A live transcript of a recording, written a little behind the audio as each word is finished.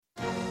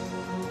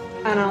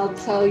And I'll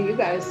tell you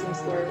guys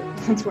since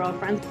we're all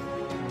friends.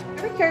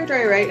 Every character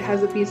I write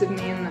has a piece of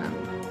me in them.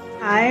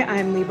 Hi,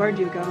 I'm Lee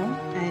Bardugo,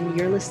 and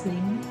you're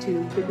listening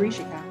to the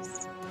Grisha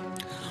Cast.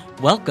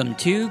 Welcome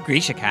to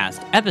Grisha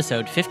Cast,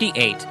 episode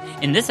 58.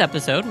 In this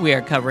episode, we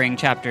are covering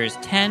chapters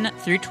 10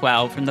 through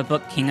 12 from the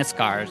book King of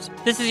Scars.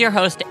 This is your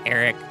host,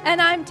 Eric.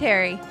 And I'm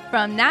Terry.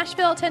 From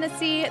Nashville,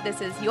 Tennessee, this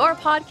is your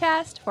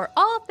podcast for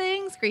all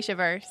things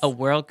Grishaverse. A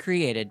world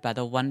created by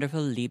the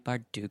wonderful Lee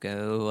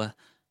Bardugo.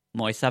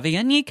 Moi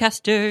saviani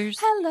casters.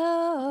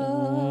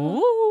 Hello.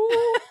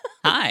 Ooh.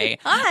 Hi.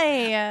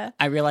 Hi.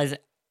 I realize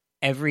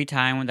every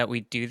time that we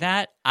do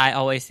that, I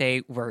always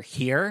say, we're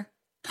here.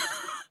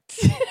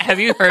 Have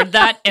you heard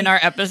that in our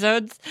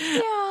episodes?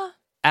 Yeah.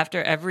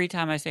 After every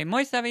time I say,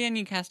 Moi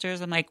saviani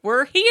casters, I'm like,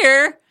 we're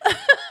here.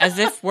 As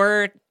if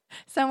we're...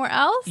 Somewhere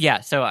else?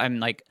 Yeah, so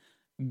I'm like,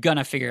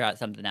 gonna figure out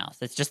something else.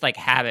 It's just like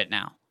habit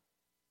now.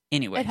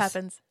 Anyways. It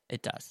happens.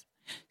 It does.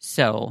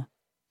 So,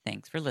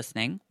 thanks for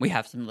listening. We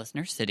have some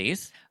listener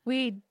cities.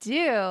 We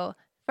do.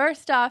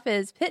 First off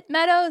is Pitt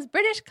Meadows,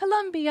 British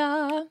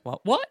Columbia.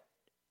 What?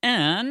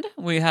 And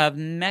we have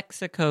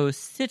Mexico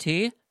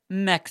City,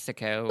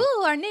 Mexico.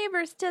 Ooh, our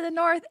neighbors to the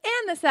north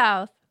and the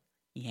south.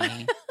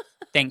 Yay.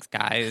 Thanks,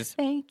 guys.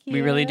 Thank you.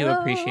 We really do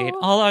appreciate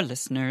all our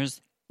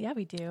listeners. Yeah,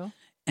 we do.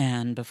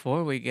 And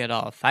before we get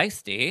all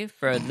feisty,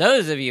 for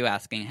those of you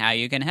asking how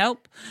you can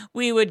help,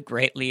 we would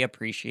greatly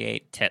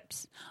appreciate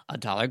tips.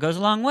 $1 goes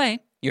a long way.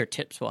 Your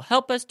tips will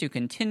help us to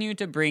continue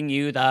to bring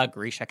you the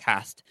Grisha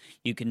Cast.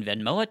 You can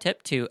Venmo a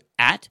tip to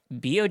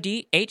 @BODHIMM.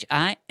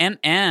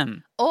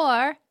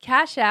 Or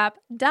Cash App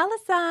 $,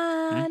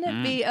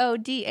 Mm-hmm.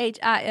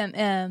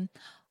 BODHIMM.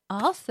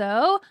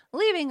 Also,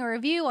 leaving a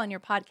review on your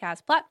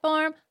podcast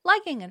platform,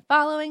 liking and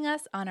following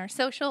us on our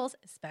socials,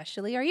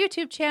 especially our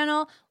YouTube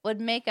channel,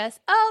 would make us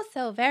oh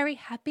so very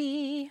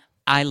happy.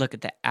 I look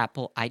at the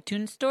Apple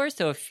iTunes store,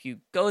 so if you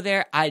go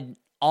there, I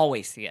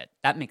always see it.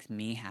 That makes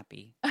me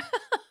happy.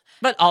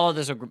 But all of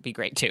this would be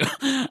great, too.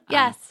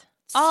 Yes,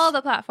 all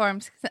the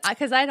platforms,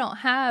 because I don't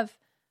have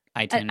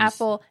iTunes. an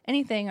Apple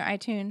anything or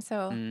iTunes,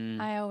 so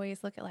I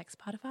always look at like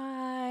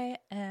Spotify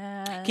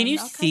and Can you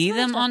all kinds see of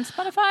them stuff. on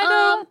Spotify,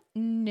 though?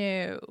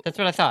 No. That's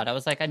what I thought. I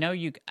was like,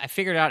 I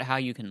figured out how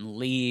you can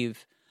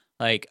leave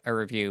like a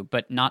review,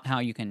 but not how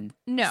you can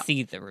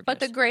see the reviews. But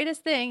the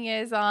greatest thing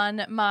is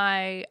on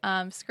my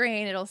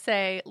screen, it'll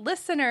say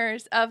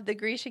listeners of the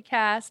Grisha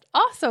Cast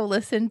also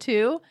listen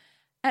to,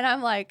 and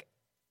I'm like,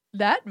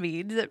 that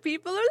means that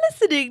people are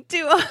listening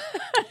to us.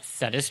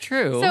 That is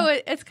true. So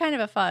it's kind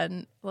of a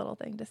fun little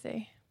thing to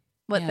see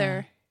what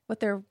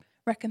they're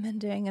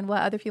recommending and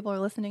what other people are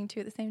listening to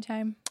at the same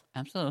time.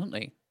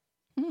 Absolutely.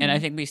 And I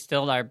think we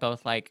still are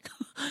both like,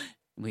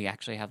 we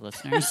actually have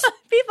listeners.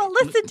 People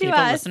listen to People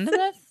us. listen to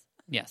this?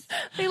 Yes.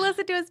 They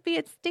listen to us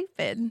being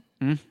stupid.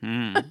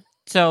 Mm-hmm.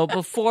 So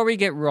before we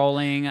get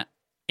rolling,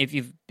 if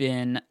you've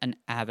been an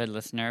avid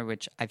listener,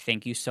 which I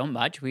thank you so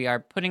much, we are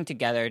putting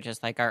together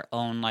just like our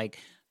own like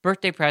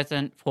birthday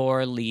present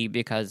for Lee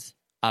because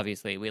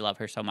obviously we love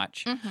her so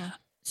much. Mm-hmm.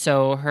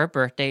 So her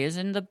birthday is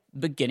in the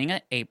beginning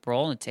of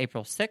April. It's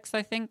April 6th,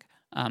 I think.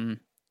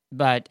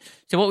 But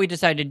so what we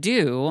decided to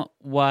do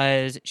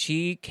was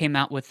she came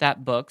out with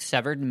that book,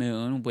 Severed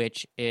Moon,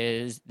 which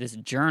is this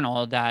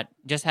journal that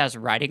just has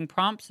writing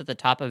prompts at the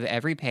top of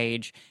every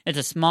page. It's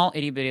a small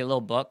itty bitty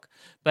little book,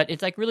 but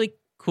it's like really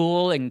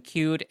cool and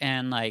cute,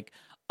 and like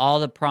all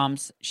the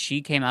prompts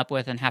she came up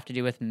with and have to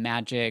do with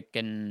magic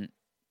and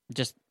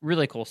just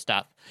really cool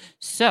stuff.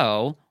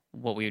 So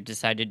what we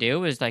decided to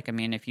do is like, I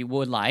mean, if you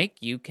would like,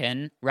 you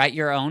can write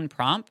your own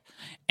prompt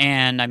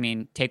and I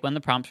mean, take one of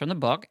the prompts from the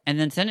book and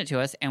then send it to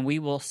us and we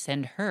will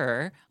send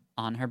her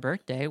on her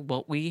birthday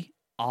what we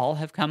all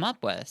have come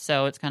up with.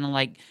 So it's kind of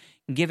like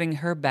giving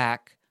her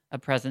back a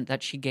present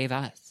that she gave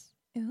us.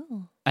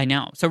 Ooh. I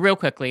know. So real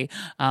quickly,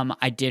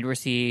 I did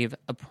receive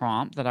a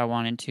prompt that I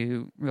wanted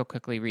to real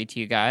quickly read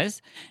to you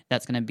guys.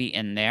 That's going to be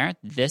in there.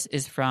 This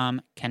is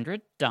from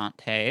Kendra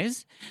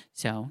Dantes.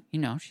 So, you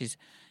know,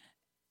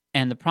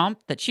 and the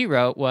prompt that she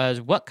wrote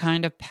was, what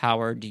kind of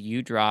power do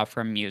you draw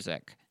from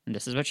music? And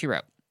this is what she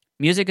wrote.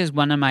 Music is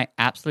one of my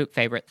absolute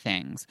favorite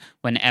things.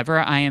 Whenever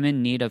I am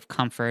in need of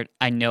comfort,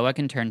 I know I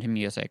can turn to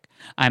music.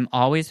 I'm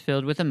always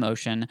filled with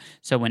emotion,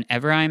 so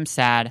whenever I am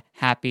sad,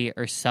 happy,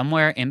 or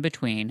somewhere in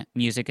between,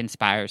 music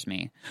inspires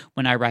me.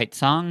 When I write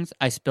songs,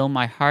 I spill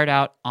my heart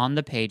out on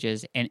the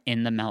pages and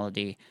in the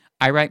melody.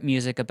 I write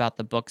music about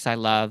the books I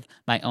love,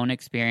 my own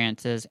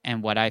experiences,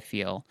 and what I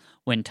feel.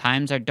 When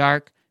times are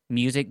dark,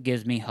 music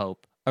gives me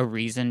hope, a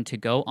reason to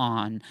go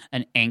on,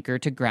 an anchor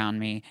to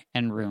ground me,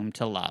 and room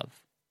to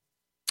love.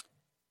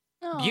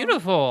 Oh.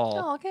 Beautiful.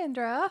 Oh,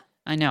 Kendra.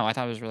 I know. I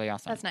thought it was really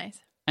awesome. That's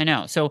nice. I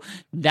know. So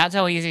that's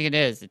how easy it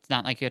is. It's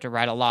not like you have to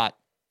write a lot.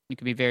 You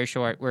can be very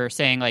short. We're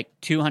saying like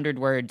 200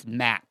 words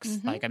max.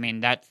 Mm-hmm. Like, I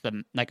mean, that's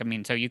the, like, I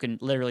mean, so you can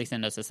literally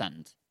send us a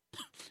sentence.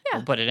 Yeah.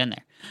 We'll put it in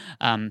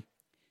there.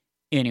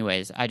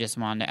 Anyways, I just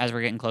wanted, as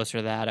we're getting closer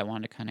to that, I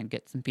wanted to kind of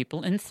get some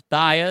people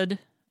inspired.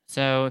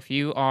 So if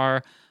you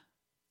are,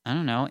 I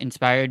don't know,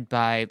 inspired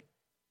by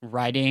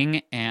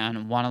writing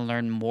and want to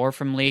learn more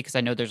from Lee, because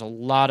I know there's a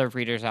lot of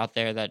readers out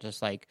there that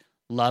just like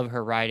love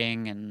her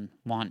writing and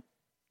want,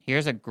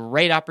 here's a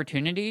great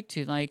opportunity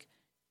to like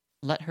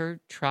let her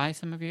try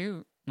some of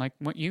you, like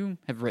what you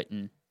have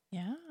written.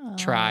 Yeah.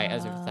 Try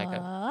as if it's like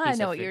a I piece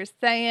know of what food. you're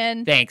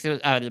saying. Thanks. It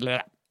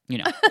was, you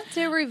know,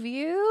 To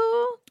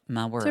review,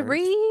 my words. to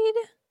read.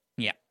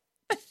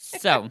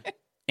 So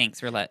thanks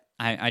for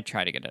I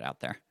try to get it out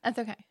there. That's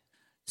okay.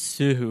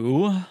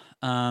 So,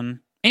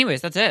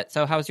 anyways, that's it.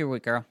 So, how's your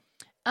week, girl?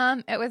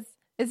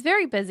 It's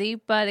very busy,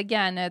 but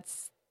again,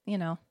 it's,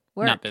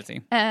 work. Not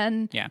busy.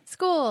 And Yeah.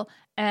 school,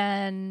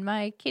 and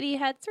my kitty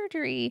had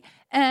surgery,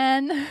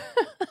 and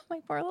my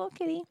poor little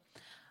kitty.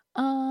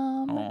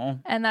 Oh,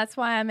 And that's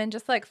why I'm in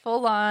just like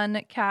full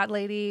on cat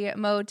lady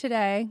mode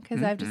today,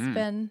 because I've just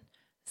been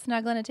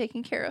snuggling and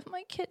taking care of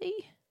my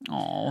kitty.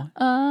 oh,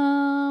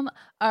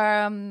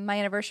 My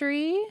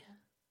anniversary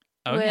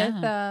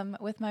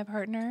with my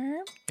partner.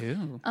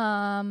 Ooh.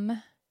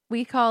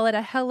 We call it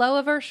a hello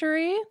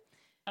anniversary.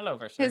 Hello,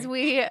 Versary. Because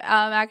we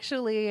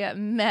actually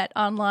met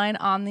online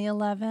on the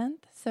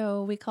 11th.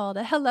 So we called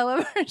a hello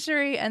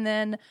anniversary. And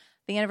then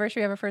the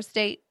anniversary of our first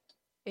date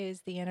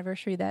is the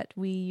anniversary that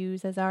we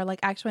use as our like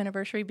actual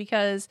anniversary,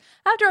 because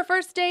after our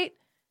first date,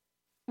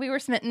 we were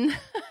smitten.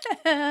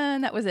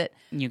 And that was it.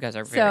 You guys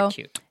are very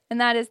cute. And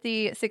that is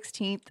the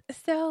 16th.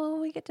 So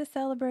we get to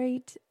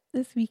celebrate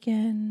this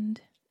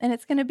weekend. And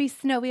it's going to be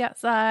snowy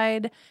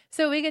outside.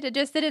 So we get to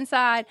just sit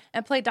inside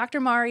and play Dr.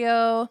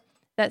 Mario.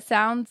 That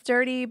sounds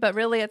dirty, but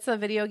really it's a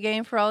video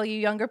game for all you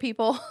younger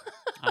people.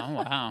 Oh,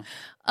 wow.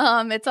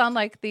 It's on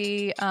like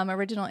the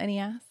original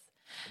NES.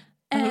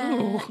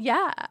 Ooh.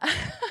 Yeah.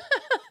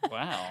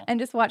 Wow. And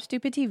just watch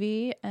stupid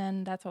TV,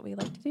 and that's what we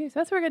like to do. So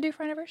that's what we're going to do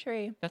for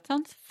anniversary. That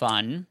sounds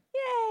fun.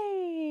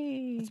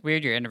 Yay. It's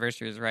weird your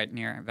anniversary is right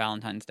near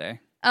Valentine's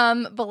Day.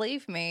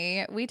 Believe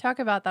me, we talk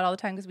about that all the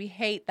time because we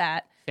hate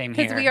that. Same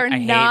here. Because we are I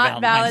hate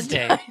not Valentine's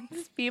Day.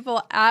 Valentine's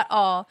people at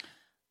all.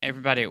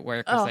 Everybody at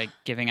work was like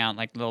giving out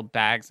like little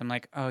bags. I'm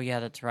like, oh yeah,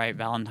 that's right.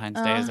 Valentine's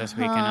Day is this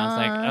weekend. I was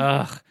like,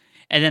 ugh.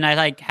 And then I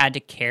like had to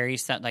carry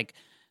some, like,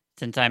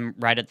 since I'm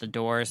right at the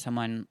door,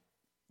 someone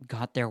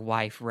got their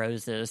wife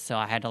roses, so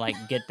I had to like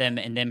get them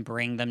and then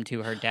bring them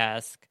to her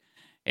desk.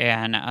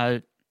 And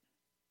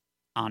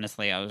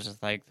honestly, I was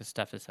just like, this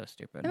stuff is so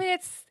stupid. I mean,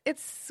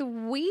 it's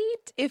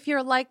sweet if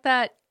you're like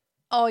that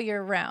all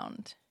year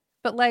round.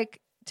 But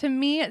like, to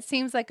me, it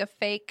seems like a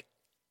fake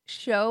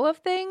show of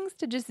things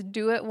to just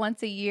do it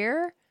once a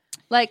year.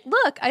 Like,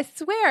 look, I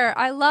swear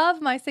I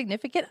love my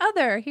significant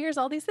other. Here's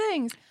all these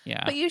things.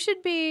 Yeah. But you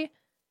should be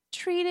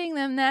treating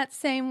them that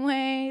same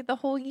way the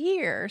whole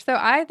year. So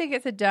I think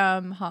it's a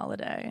dumb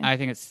holiday. I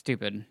think it's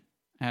stupid.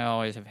 I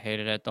always have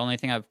hated it. The only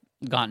thing I've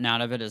gotten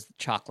out of it is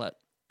chocolate.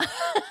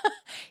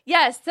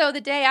 Yes, so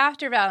the day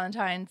after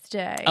Valentine's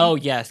Day. Oh,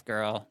 yes,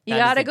 girl. You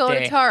got to go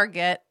to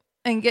Target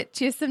and get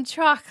you some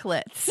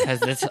chocolates.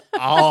 Because it's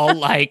all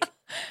like,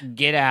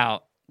 get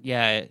out.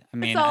 Yeah, I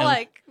mean. It's all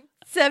like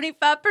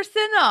 75%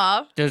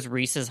 off. Those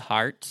Reese's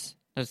Hearts,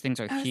 those things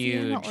are huge. See,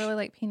 I don't really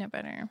like peanut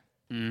butter.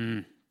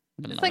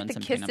 It's like the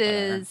some peanut butter.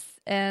 kisses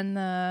and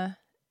the,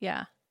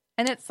 yeah.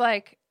 And it's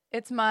like,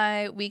 it's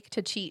my week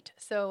to cheat.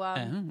 So,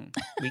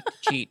 week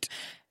to cheat.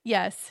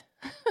 Yes.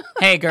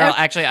 Hey, girl,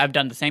 actually, I've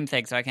done the same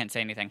thing, so I can't say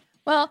anything.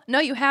 Well, no,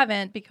 you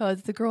haven't, because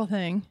it's a girl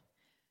thing.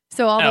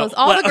 So all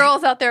the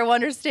girls out there will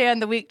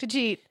understand the week to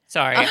cheat.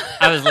 Sorry,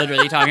 I was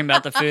literally talking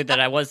about the food that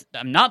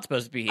I'm not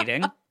supposed to be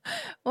eating.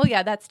 Well,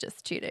 yeah, that's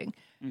just cheating.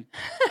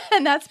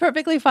 And that's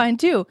perfectly fine,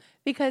 too,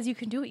 because you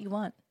can do what you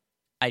want.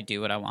 I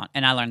do what I want,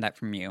 and I learned that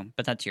from you,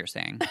 but that's your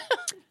saying.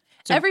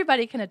 So,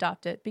 everybody can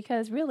adopt it,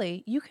 because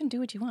really, you can do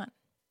what you want.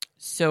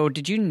 So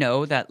did you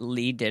know that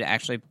Lee did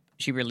actually,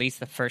 she released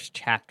the first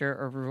chapter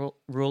of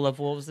Rule of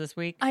Wolves this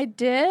week? I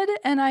did,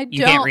 and I don't.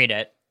 You can't read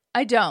it.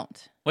 I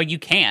don't. Well, you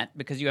can't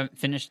because you haven't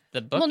finished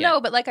the book yet. No,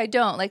 but like I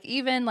don't. Like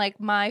even like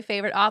my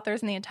favorite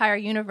authors in the entire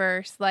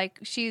universe, like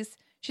she's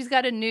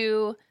got a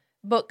new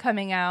book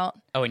coming out.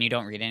 Oh, and you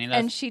don't read any of those?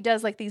 And she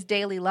does like these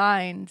daily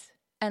lines,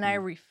 and I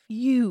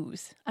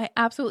refuse. I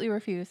absolutely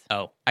refuse.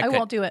 Oh, I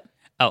won't do it.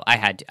 Oh, I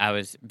had to. I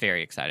was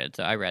very excited,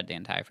 so I read the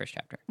entire first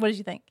chapter. What did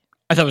you think?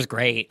 I thought it was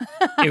great.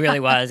 It really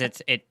was.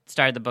 It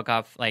started the book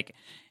off like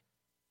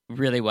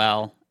really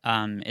well.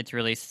 It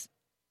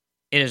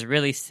is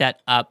really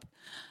set up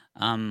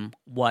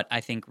what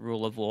I think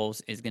Rule of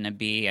Wolves is going to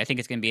be. I think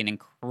it's going to be an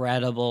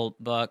incredible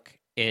book.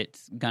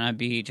 It's going to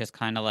be just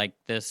kind of like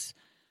this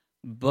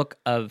book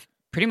of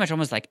pretty much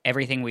almost like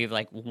everything we've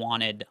like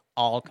wanted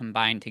all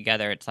combined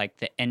together. It's like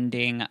the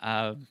ending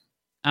of,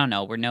 I don't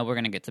know, we're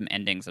going to get some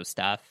endings of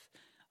stuff.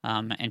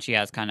 And she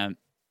has kind of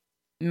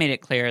made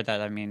it clear that,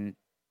 I mean,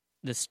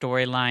 the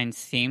storyline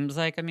seems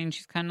like, I mean,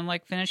 she's kind of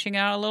like finishing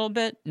out a little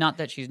bit. Not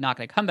that she's not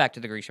going to come back to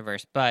the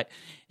Grishaverse, but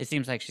it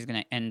seems like she's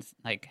going to end,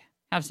 like,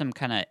 have some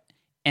kind of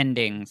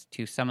endings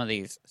to some of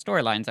these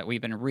storylines that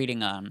we've been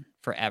reading on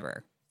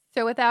forever.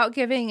 So without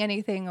giving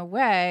anything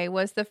away,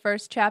 was the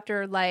first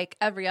chapter like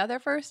every other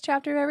first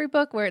chapter of every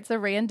book where it's a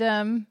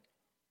random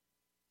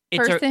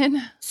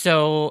person?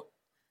 So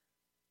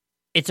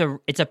it's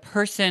a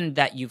person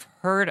that you've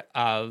heard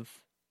of,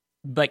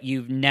 but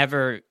you've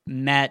never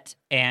met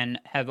and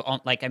have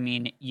like, I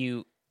mean,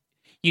 you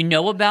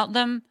know about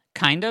them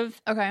kind of,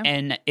 Okay.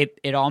 and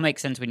it all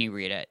makes sense when you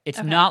read it. It's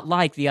Okay. not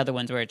like the other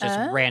ones where it's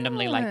just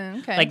randomly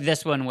okay. like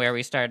this one where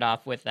we started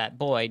off with that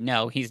boy.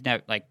 No, he's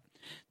never like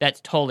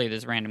that's totally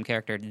this random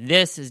character.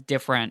 This is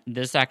different.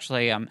 This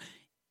actually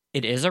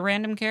it is a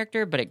random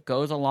character, but it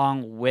goes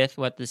along with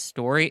what the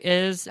story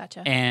is.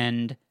 Gotcha.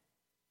 And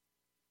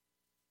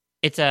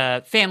it's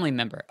a family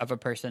member of a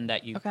person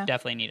that you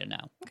definitely need to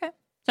know. Okay.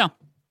 So,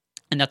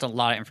 and that's a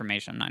lot of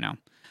information, I know.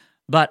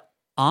 But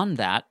on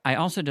that, I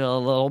also did a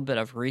little bit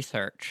of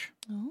research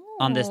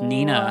on this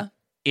Nina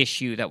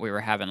issue that we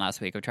were having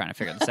last week of trying to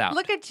figure this out.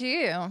 Look at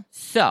you.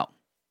 So,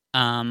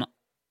 and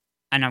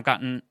I've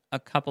gotten a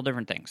couple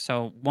different things.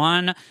 So,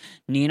 one,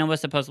 Nina was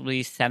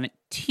supposedly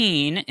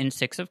 17 in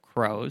Six of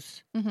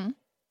Crows. Mm-hmm.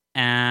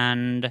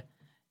 And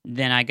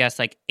then I guess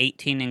like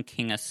 18 in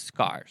King of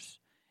Scars.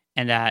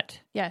 And that...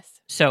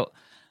 Yes. So...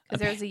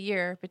 Because there's a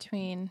year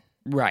between...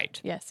 Right.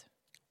 Yes.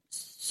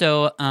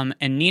 So, and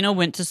Nina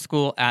went to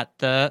school at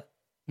the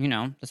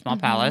small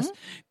palace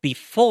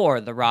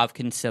before the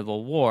Ravkan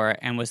Civil War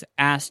and was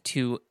asked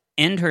to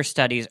end her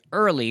studies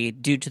early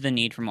due to the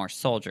need for more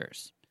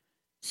soldiers.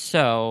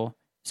 So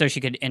she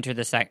could enter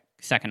the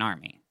Second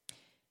Army.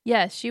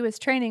 Yes, she was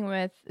training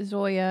with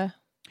Zoya.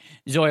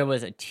 Zoya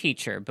was a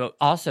teacher, but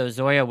also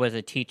Zoya was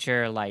a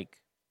teacher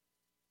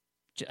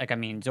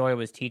Zoya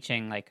was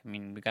teaching,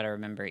 we got to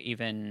remember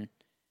even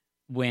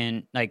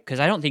when, because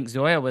I don't think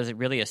Zoya was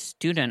really a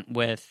student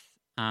with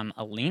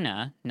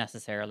Alina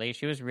necessarily.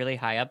 She was really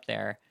high up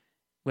there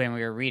when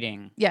we were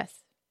reading. Yes.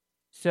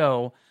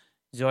 So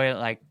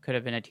Zoya, could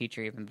have been a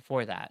teacher even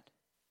before that.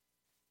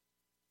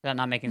 Is that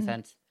not making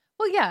sense?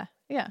 Well, yeah.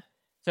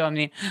 So, I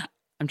mean,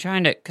 I'm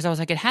trying to, because I was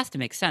like, it has to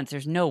make sense.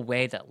 There's no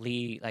way that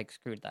Lee,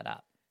 screwed that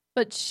up.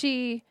 But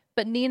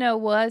Nina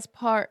was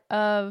part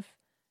of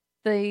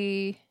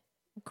the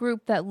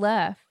group that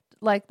left,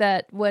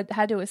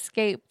 had to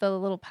escape the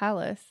little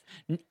palace.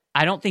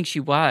 I don't think she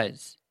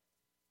was.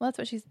 Well,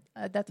 that's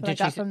what I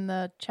got from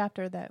the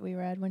chapter that we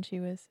read when she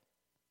was.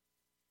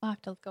 I'll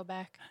have to go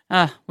back.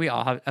 We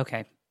all have.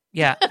 Okay.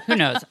 Yeah. Who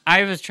knows?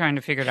 I was trying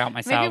to figure it out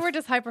myself. Maybe we're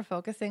just hyper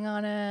focusing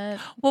on it.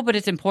 Well, but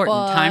it's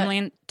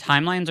important.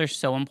 Timelines are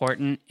so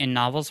important in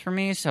novels for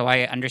me, so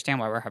I understand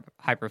why we're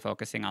hyper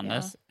focusing on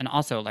this. And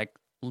also,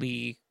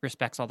 Lee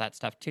respects all that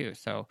stuff too.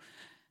 So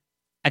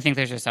I think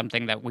there's just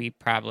something that we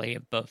probably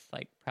have both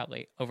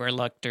probably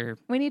overlooked or.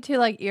 We need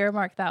to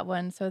earmark that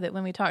one so that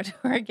when we talk to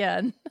her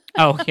again.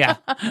 Oh yeah,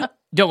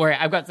 don't worry.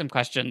 I've got some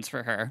questions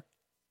for her.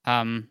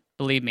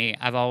 Believe me,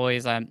 I've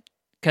always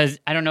because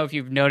I don't know if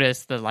you've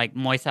noticed the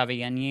Moi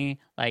Savienyi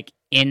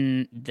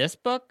in this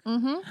book,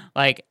 and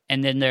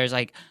then there was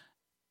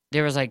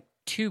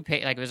 2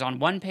 pages, it was on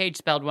one page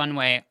spelled one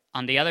way,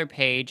 on the other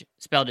page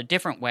spelled a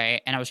different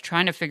way, and I was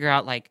trying to figure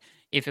out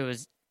if it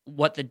was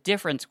what the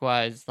difference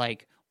was,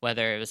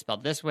 whether it was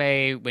spelled this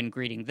way when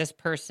greeting this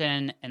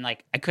person, and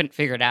I couldn't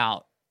figure it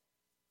out.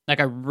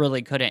 I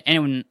really couldn't.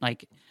 And I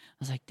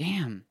was like,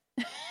 damn.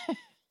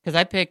 Because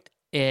I picked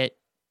it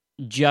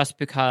just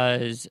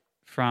because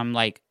from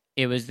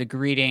it was the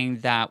greeting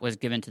that was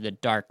given to the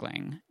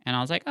Darkling. And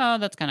I was like, oh,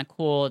 that's kind of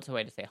cool. It's a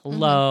way to say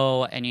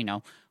hello. And, we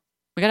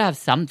got to have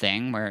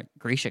something. We're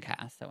Grisha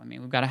Cast. So,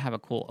 we've got to have a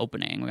cool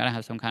opening. We got to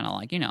have some kind of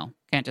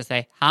can't just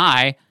say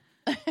hi.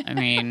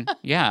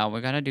 Yeah,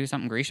 we got to do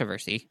something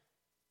Grisha-versy.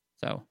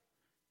 So,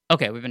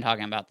 okay, we've been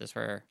talking about this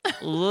for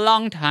a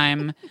long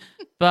time,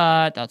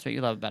 but that's what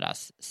you love about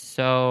us.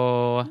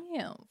 So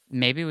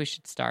maybe we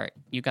should start.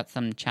 You got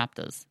some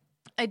chapters.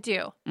 I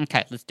do.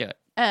 Okay, let's do it.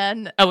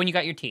 And and you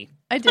got your tea.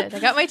 I did. I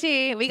got my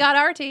tea. We got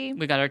our tea.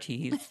 We got our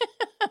teas.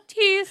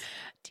 Teas.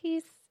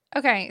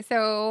 Okay,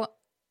 so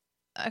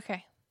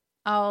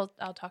I'll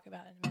talk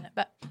about it in a minute.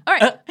 But all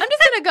right, I'm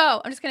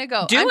just gonna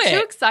go. I'm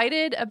too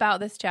excited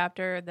about this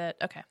chapter that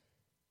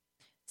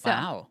So,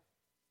 wow.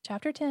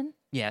 Chapter 10.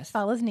 Yes.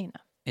 Follows Nina.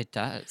 It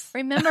does.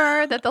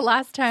 Remember that the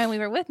last time we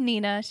were with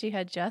Nina, she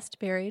had just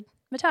buried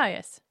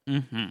Matthias.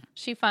 Mm-hmm.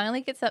 She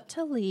finally gets up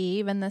to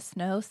leave, and the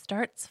snow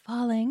starts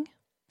falling.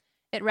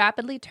 It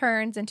rapidly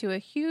turns into a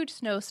huge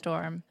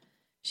snowstorm.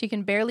 She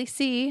can barely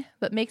see,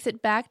 but makes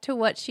it back to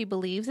what she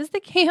believes is the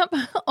camp,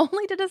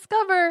 only to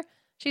discover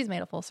she's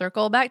made a full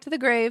circle back to the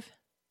grave.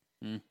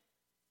 Mm.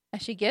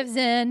 As she gives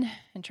in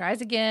and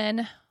tries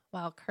again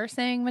while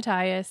cursing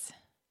Matthias,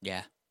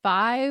 yeah,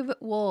 5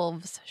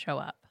 wolves show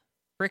up.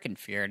 Frickin'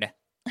 feared.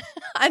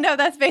 I know,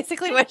 that's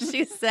basically what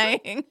she's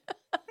saying.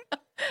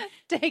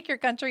 Take your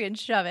country and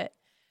shove it.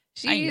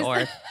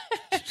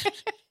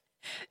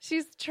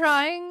 She's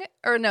trying,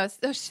 or no,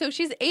 so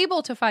she's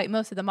able to fight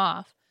most of them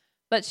off,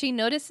 but she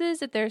notices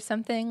that there's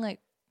something kind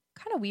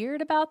of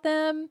weird about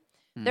them.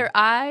 Their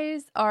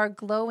eyes are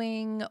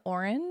glowing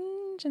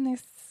orange and they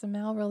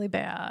smell really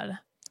bad.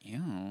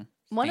 Ew.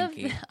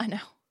 I know.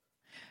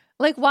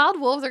 Wild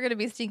wolves are going to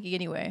be stinky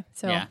anyway.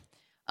 So, yeah.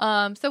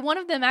 So one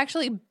of them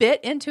actually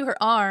bit into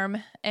her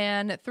arm,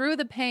 and through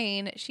the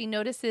pain, she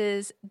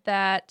notices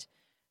that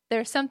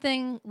there's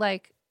something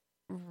like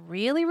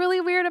really, really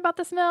weird about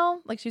the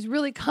smell. Like she's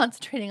really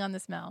concentrating on the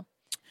smell.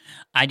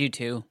 I do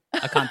too.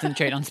 I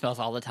concentrate on smells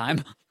all the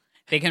time.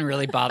 They can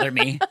really bother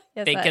me.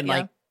 Yes, They can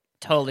like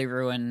totally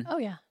ruin Oh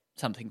yeah.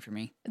 something for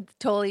me.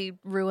 Totally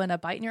ruin a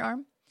bite in your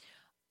arm.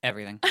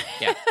 Everything.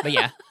 Yeah. But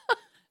yeah.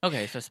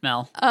 Okay, so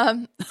smell.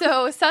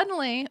 So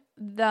suddenly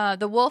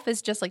the wolf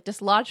is just like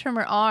dislodged from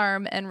her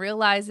arm and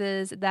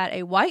realizes that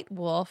a white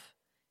wolf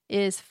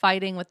is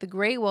fighting with the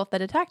gray wolf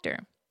that attacked her.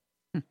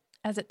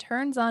 As it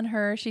turns on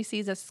her, she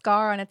sees a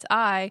scar on its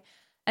eye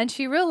and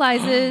she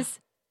realizes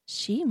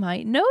she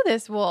might know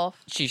this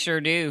wolf. She sure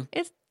do.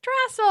 It's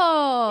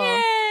Drassel,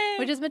 Yay!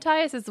 which is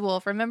Matthias's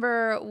wolf.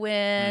 Remember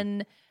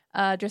when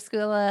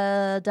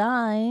Drusilla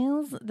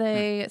dies,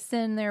 they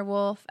send their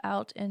wolf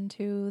out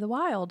into the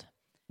wild.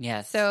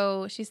 Yes.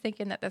 So she's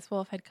thinking that this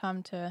wolf had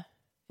come to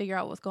figure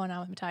out what's going on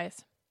with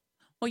Matthias.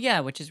 Well,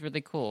 yeah, which is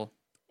really cool.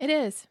 It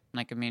is.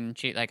 Like, I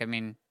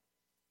mean,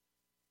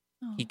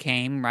 Oh, he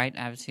came, right?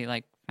 Obviously,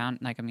 like, found,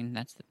 like, I mean,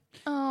 that's the...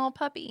 oh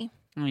puppy.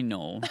 I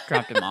know.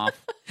 Dropped him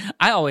off.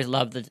 I always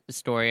love the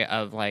story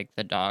of, like,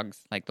 the dogs,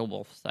 like, the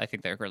wolves. I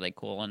think they're really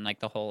cool. And, like,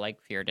 the whole, like,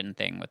 Fjerdan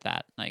thing with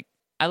that. Like,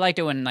 I liked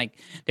it when, like,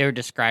 they were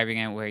describing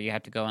it where you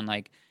have to go and,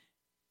 like,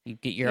 you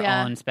get your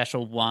own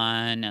special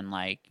one and,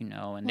 like, you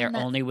know, and they're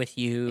only with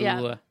you.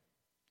 Yeah.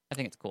 I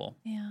think it's cool.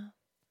 Yeah.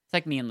 It's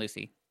like me and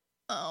Lucy,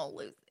 Oh,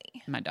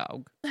 Lucy. my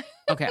dog.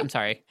 Okay, I'm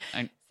sorry.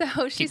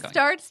 So she going.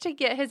 starts to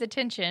get his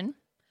attention,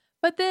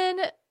 but then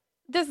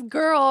this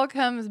girl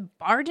comes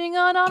barging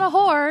on a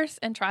horse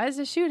and tries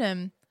to shoot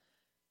him.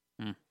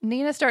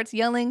 Nina starts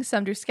yelling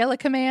some Drusilla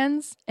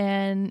commands,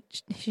 and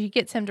she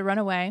gets him to run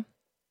away.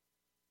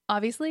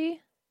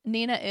 Obviously,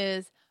 Nina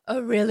is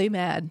really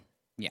mad.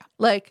 Yeah.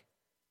 Like,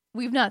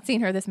 we've not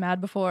seen her this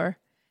mad before.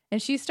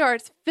 And she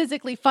starts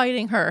physically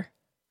fighting her.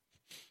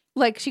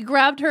 Like, she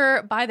grabbed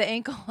her by the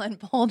ankle and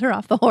pulled her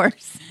off the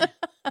horse.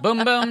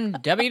 Boom, boom,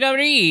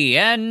 WWE,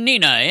 and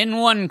Nina in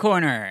one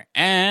corner,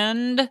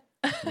 and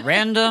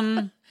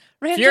random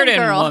Fjerdan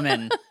girl.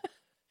 woman.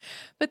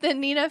 But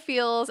then Nina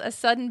feels a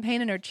sudden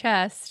pain in her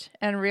chest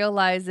and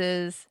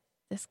realizes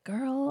this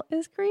girl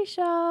is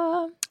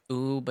Grisha.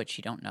 Ooh, but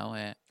she don't know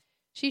it.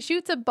 She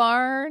shoots a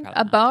barn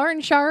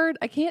shard.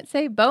 I can't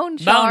say bone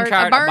Barn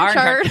shard.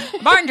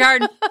 Barn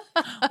shard.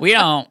 We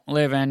don't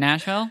live in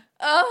Nashville.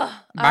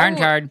 Oh, Barn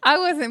shard. I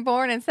wasn't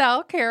born in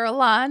South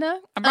Carolina.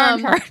 A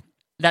barn shard.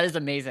 That is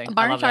amazing. A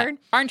barn I love shard.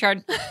 That. Barn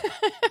shard.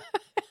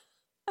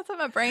 That's what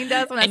my brain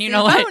does when I And see you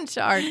know bone what?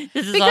 shard.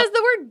 This is Because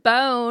the word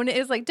bone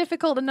is like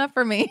difficult enough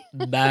for me.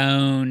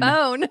 Bone.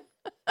 Bone.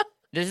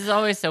 This is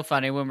always so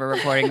funny when we're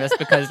recording this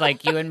because,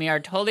 like, you and me are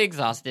totally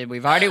exhausted.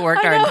 We've already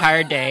worked our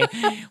entire day.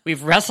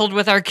 We've wrestled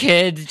with our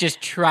kids, just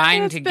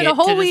trying to get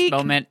to this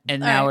moment,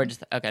 and now we're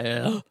just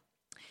okay.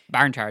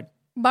 Barn shard.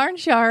 Barn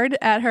shard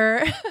at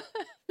her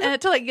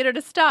to like get her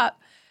to stop.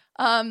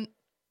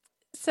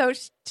 So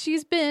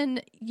she's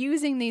been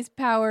using these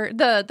power.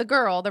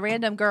 The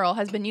random girl,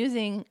 has been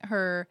using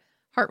her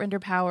Heartrender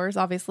powers,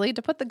 obviously,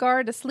 to put the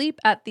guard to sleep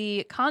at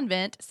the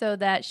convent so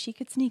that she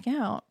could sneak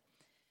out.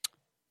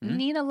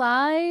 Nina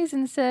lies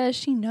and says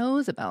she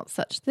knows about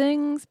such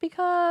things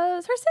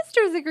because her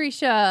sister's a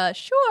Grisha.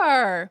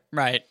 Sure.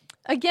 Right.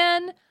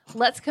 Again,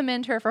 let's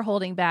commend her for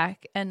holding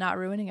back and not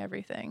ruining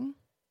everything.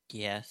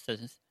 Yes.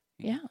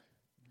 Yeah.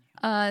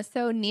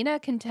 So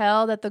Nina can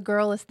tell that the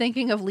girl is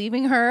thinking of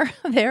leaving her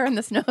there in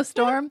the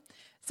snowstorm.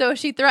 So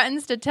she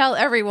threatens to tell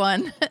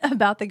everyone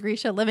about the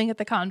Grisha living at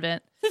the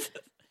convent.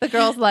 The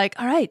girl's like,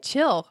 all right,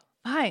 chill.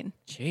 Fine.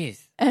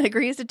 Jeez. And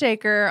agrees to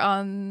take her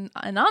on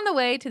the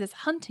way to this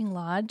hunting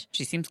lodge.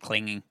 She seems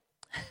clinging.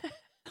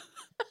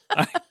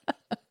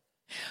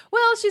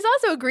 Well, she's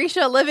also a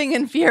Grisha living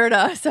in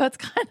Fjerda, so it's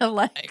kind of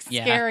like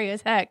scary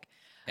as heck.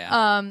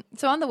 Yeah.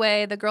 So on the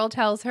way, the girl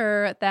tells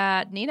her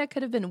that Nina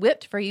could have been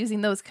whipped for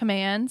using those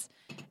commands.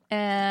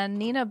 And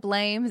Nina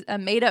blames a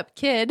made-up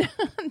kid.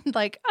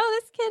 Like, oh,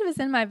 this kid was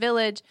in my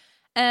village.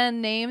 And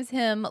names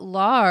him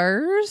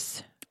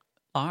Lars.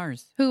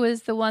 Lars. Who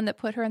is the one that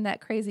put her in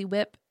that crazy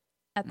whip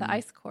at the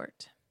ice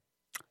court.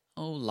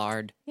 Oh,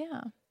 lard.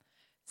 Yeah.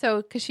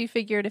 So, because she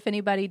figured if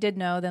anybody did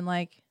know, then,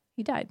 like,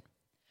 he died.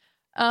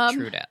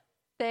 True that.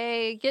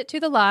 They get to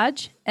the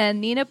lodge, and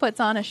Nina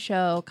puts on a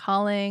show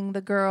calling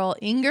the girl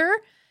Inger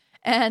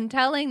and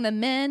telling the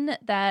men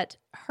that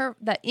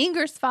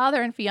Inger's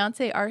father and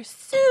fiance are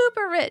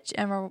super rich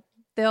and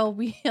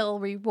will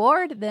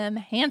reward them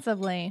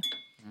handsomely.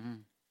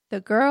 The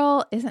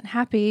girl isn't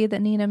happy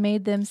that Nina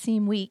made them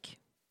seem weak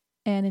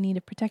and in need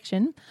of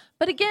protection.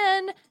 But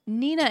again,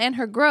 Nina and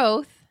her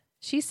growth,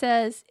 she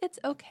says it's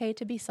okay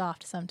to be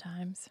soft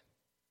sometimes.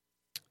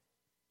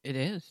 It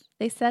is.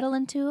 They settle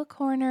into a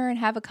corner and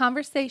have a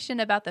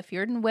conversation about the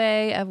Fjerdan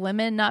way of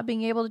women not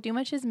being able to do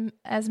much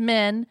as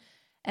men,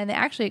 and they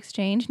actually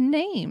exchange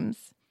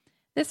names.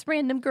 This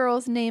random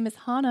girl's name is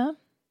Hannah.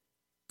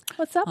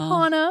 What's up,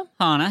 Hannah?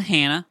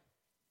 Hannah.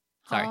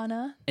 Sorry.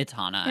 Hannah. It's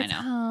Hannah, I know.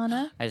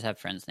 Hannah. I just have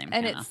friends named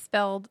And Hannah. it's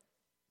spelled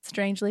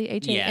strangely,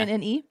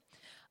 Hanne.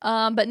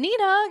 But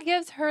Nina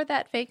gives her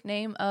that fake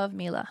name of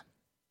Mila.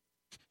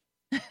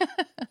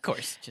 Of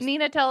course. Just,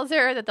 Nina tells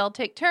her that they'll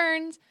take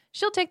turns.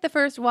 She'll take the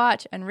first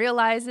watch and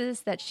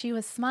realizes that she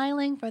was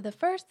smiling for the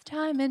first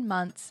time in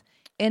months.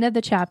 End of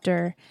the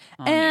chapter.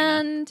 oh,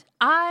 And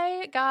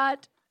I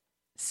got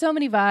so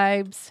many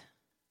vibes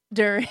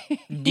during.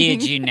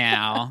 Did you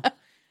now?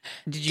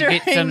 Did you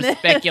get During some this.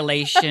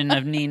 speculation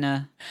of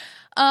Nina?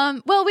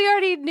 Well, we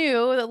already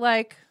knew that,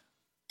 like,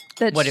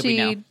 that What did we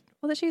know?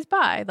 Well, that she's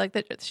bi, like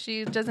that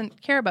she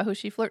doesn't care about who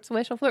she flirts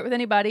with. She'll flirt with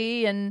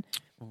anybody, and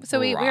so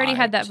we already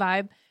had that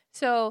vibe.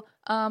 So,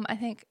 I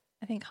think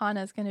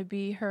Hannah's going to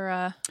be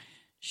her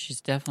She's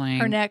definitely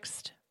her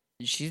next.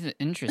 She's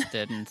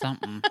interested in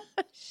something.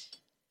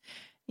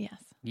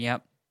 Yes.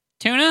 Yep.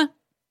 Tuna?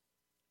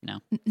 No.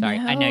 Sorry.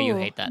 I know you No.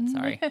 hate that.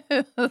 Sorry.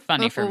 No.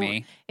 Funny for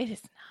me. It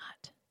is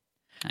not.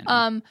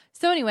 I know.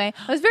 So anyway,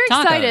 I was very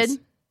Tacos. excited.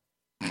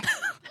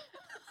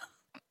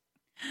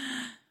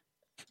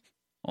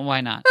 Well,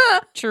 why not?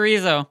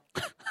 Chorizo.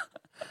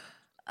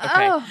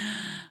 Okay. Oh,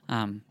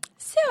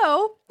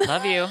 so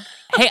Love you.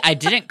 Hey, I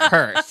didn't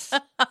curse.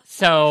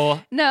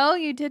 So no,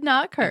 you did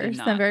not I did curse.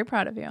 not. I'm very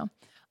proud of you.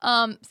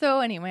 So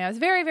anyway, I was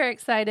very, very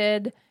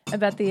excited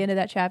about the end of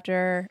that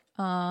chapter.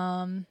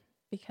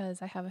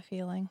 Because I have a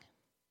feeling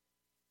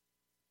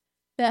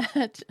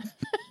that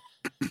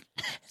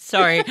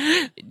sorry.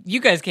 You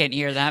guys can't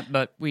hear that,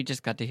 but we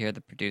just got to hear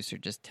the producer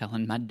just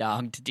telling my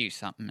dog to do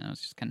something. It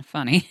was just kind of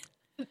funny.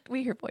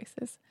 we hear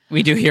voices.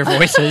 We do hear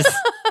voices.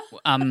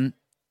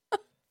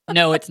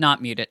 No, it's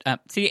not muted.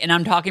 See, and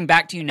I'm talking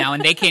back to you now,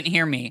 and they can't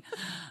hear me.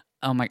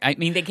 Oh my! I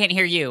mean, they can't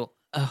hear you.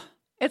 Oh,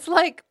 It's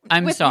like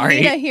I'm with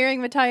sorry. Nina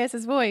hearing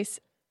Matthias's voice.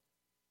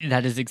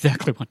 that is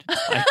exactly what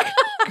it's like.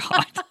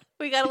 God.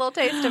 We got a little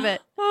taste of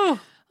it. Oh.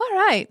 All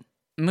right.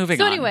 Moving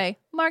So on. anyway,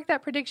 mark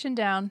that prediction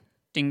down.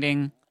 Ding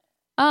ding.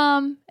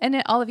 And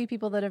then all of you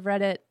people that have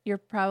read it, you're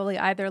probably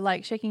either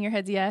like shaking your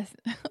heads yes,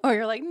 or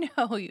you're like,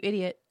 no, you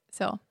idiot.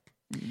 So,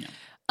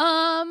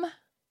 No.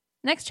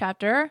 next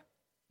chapter,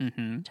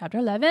 Mm-hmm. chapter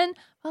 11,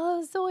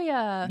 follows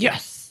Zoya.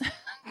 Yes.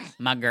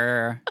 My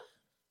girl.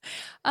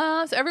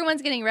 So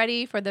everyone's getting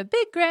ready for the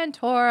big grand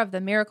tour of the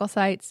miracle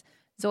sites.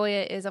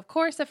 Zoya is, of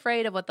course,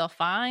 afraid of what they'll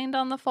find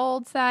on the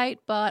fold site,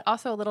 but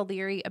also a little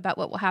leery about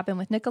what will happen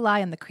with Nikolai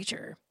and the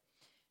creature.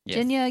 Yes.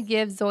 Jinya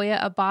gives Zoya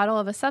a bottle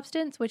of a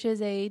substance, which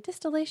is a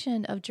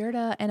distillation of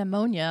Jerda and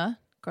ammonia,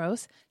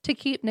 gross, to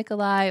keep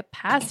Nikolai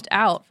passed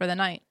out for the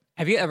night.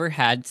 Have you ever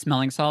had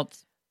smelling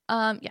salts?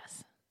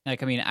 Yes.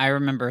 Like, I mean, I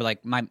remember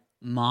like my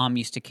mom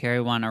used to carry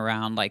one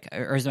around, like,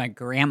 or it was my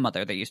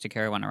grandmother that used to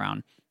carry one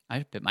around. I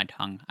just bit my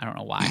tongue. I don't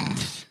know why.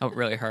 Oh, it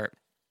really hurt.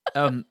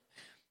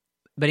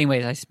 But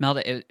anyways, I smelled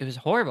it. It was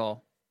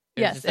horrible.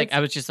 It was Yes, just like, I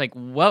was just like,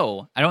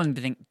 whoa. I don't even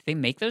think, do they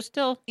make those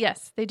still?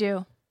 Yes, they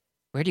do.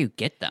 Where do you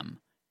get them?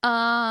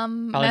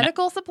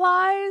 Medical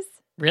supplies?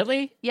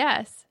 Really?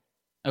 Yes.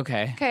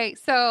 Okay. Okay,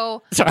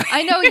 so Sorry.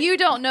 I know you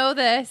don't know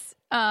this,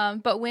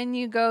 but when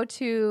you go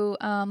to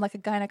like a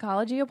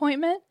gynecology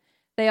appointment,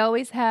 they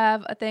always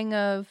have a thing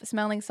of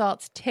smelling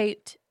salts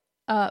taped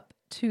up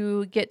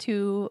to get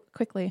to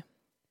quickly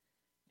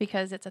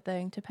because it's a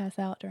thing to pass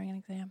out during an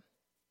exam.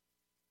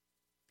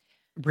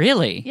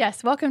 Really?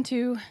 Yes, welcome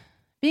to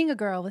being a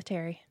girl with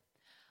Terry.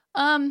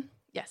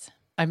 Yes.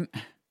 I'm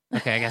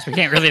okay. I guess we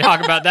can't really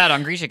talk about that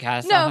on Grisha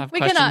Cast. I'll No, have we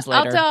questions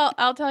cannot. later.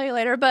 I'll tell you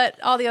later. But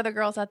all the other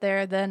girls out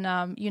there,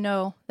 then you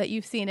know that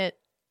you've seen it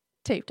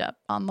taped up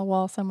on the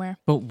wall somewhere.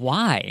 But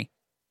why?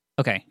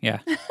 Okay. Yeah.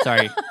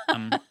 Sorry.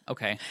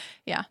 Okay.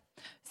 Yeah.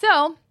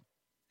 So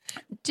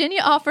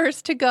Jinya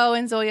offers to go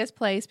in Zoya's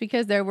place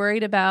because they're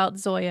worried about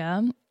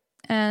Zoya.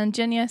 And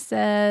Jinya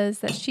says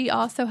that she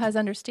also has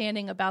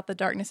understanding about the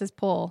darkness's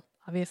pull,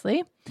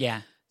 obviously.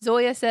 Yeah.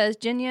 Zoya says,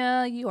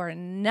 Jinya, you are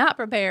not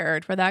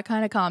prepared for that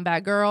kind of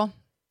combat, girl.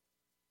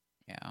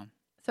 Yeah.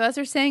 So as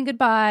they're saying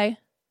goodbye,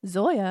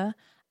 Zoya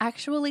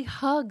actually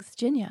hugs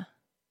Jinya.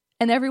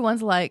 And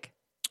everyone's like,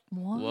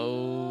 what?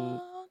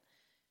 Whoa.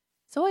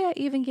 Zoya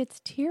even gets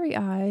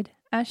teary-eyed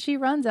as she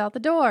runs out the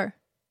door.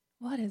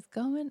 What is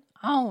going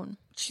on?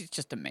 She's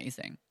just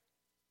amazing.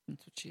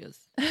 That's what she is.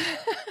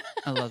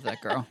 I love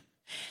that girl.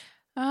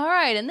 All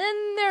right, and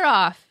then they're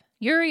off.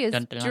 Yuri is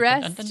Dun, dun, dun,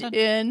 dressed dun, dun, dun.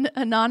 in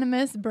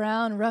anonymous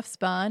brown rough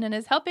spun and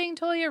is helping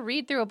Toya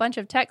read through a bunch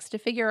of text to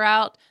figure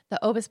out the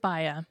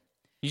Obispaya.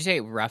 Did you say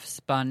rough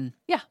spun?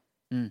 Yeah.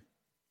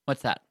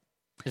 What's that?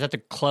 Is that the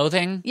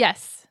clothing?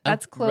 Yes, Oh,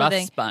 that's clothing.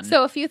 rough spun.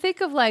 So if you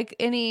think of like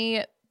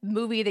any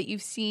movie that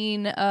you've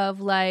seen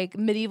of like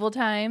medieval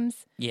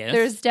times, Yes.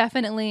 there's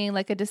definitely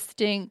like a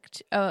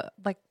distinct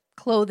like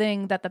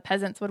clothing that the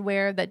peasants would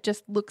wear that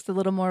just looks a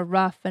little more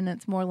rough and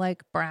it's more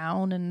like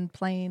brown and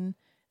plain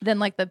than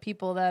like the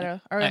people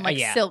that are in like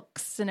yeah.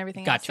 silks and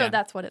everything else. Gotcha. So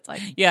that's what it's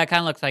like. Yeah, it kind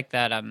of looks like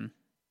that. Kind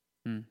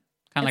of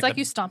It's like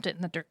you stomped it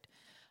in the dirt.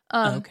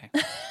 Okay.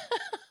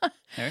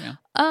 There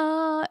we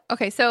go.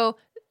 Okay, so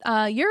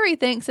Yuri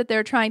thinks that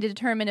they're trying to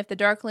determine if the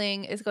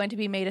Darkling is going to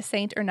be made a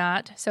saint or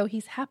not, so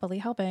he's happily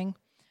helping.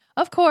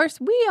 Of course,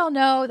 we all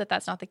know that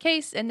that's not the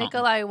case, and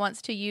Nikolai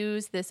wants to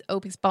use this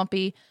Opus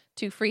Bumpy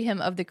to free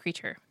him of the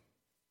creature.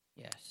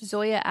 Yes.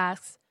 Zoya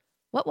asks,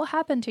 what will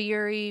happen to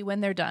Yuri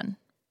when they're done?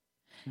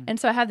 And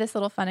so I have this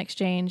little fun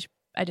exchange.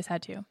 I just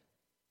had to.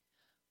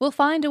 We'll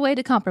find a way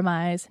to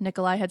compromise,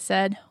 Nikolai had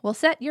said. We'll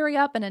set Yuri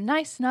up in a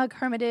nice snug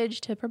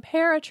hermitage to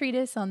prepare a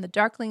treatise on the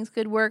Darkling's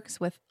good works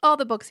with all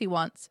the books he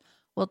wants.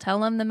 We'll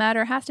tell him the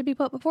matter has to be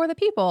put before the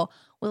people.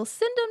 We'll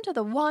send him to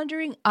the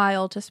Wandering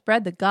Isle to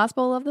spread the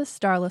gospel of the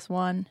Starless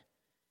One.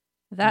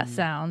 That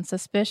sounds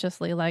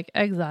suspiciously like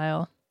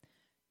exile.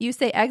 You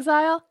say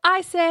exile,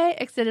 I say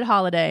extended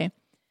holiday.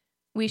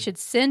 We should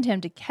send him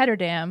to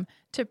Ketterdam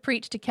to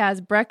preach to Kaz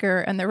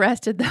Brecker and the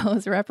rest of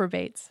those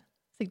reprobates,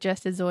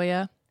 suggested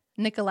Zoya.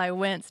 Nikolai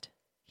winced.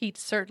 He'd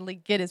certainly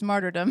get his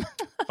martyrdom.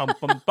 Bum,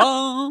 bum,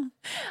 bum.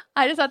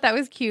 I just thought that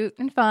was cute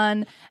and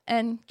fun.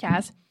 And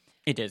Kaz.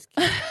 It is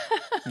cute.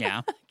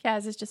 Yeah.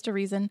 Kaz is just a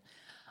reason.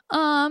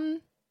 Kaz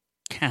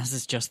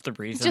is just the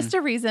reason. Just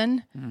a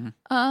reason.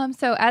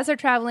 So as they're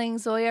traveling,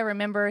 Zoya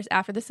remembers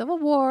after the Civil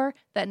War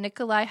that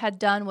Nikolai had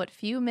done what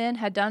few men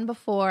had done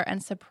before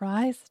and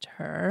surprised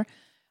her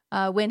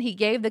when he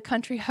gave the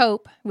country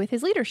hope with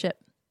his leadership.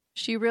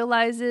 She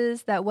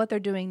realizes that what they're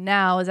doing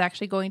now is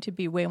actually going to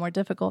be way more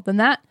difficult than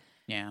that.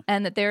 Yeah.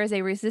 And that there is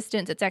a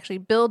resistance that's actually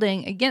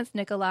building against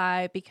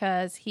Nikolai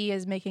because he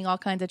is making all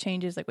kinds of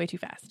changes like way too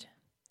fast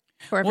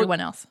for everyone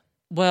else.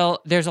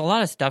 Well, there's a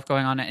lot of stuff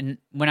going on. And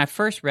when I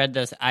first read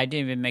this, I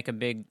didn't even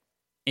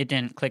it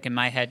didn't click in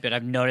my head, but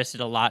I've noticed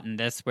it a lot in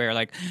this where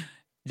like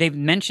they've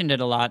mentioned it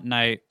a lot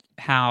and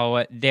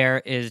how there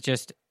is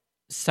just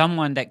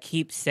someone that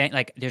keeps saying,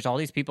 like, there's all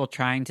these people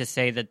trying to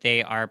say that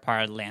they are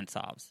part of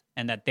Lantsovs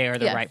and that they are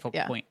the rightful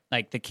point,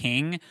 like the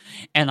king.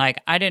 And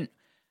like, I didn't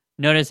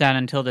notice that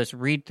until this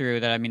read through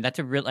that. I mean, that's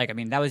a real, like, I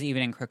mean, that was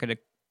even in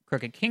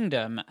Crooked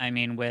Kingdom. I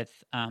mean,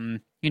 with,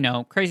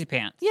 Crazy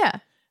Pants. Yeah.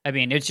 I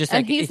mean, it's just and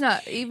like... he's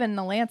not even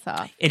the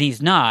Lantsov. And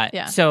he's not.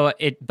 Yeah. So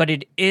but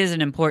it is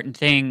an important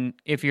thing,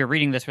 if you're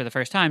reading this for the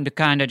first time, to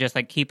kind of just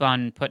like keep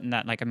on putting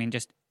that, like, I mean,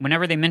 just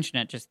whenever they mention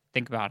it, just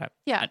think about it.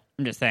 Yeah.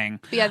 I'm just saying.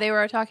 But yeah, they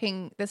were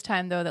talking this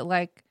time, though, that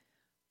like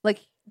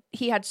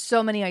he had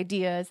so many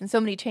ideas and so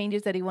many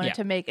changes that he wanted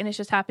to make, and it's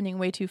just happening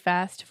way too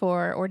fast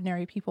for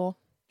ordinary people.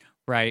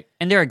 Right.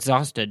 And they're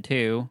exhausted,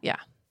 too. Yeah.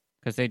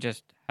 Because they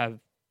just have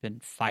been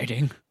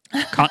fighting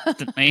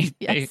constantly.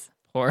 Yes.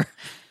 Poor.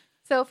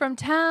 So from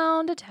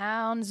town to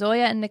town,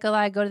 Zoya and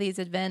Nikolai go to these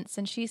events,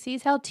 and she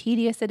sees how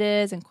tedious it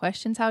is and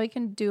questions how he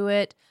can do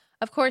it.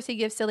 Of course, he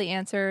gives silly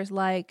answers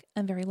like,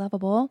 I'm very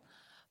lovable.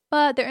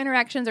 But their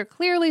interactions are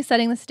clearly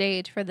setting the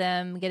stage for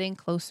them getting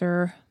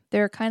closer.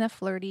 They're kind of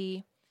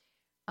flirty.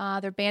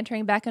 They're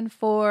bantering back and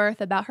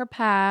forth about her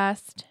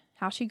past,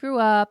 how she grew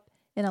up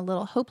in a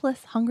little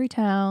hopeless, hungry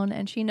town,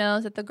 and she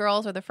knows that the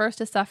girls are the first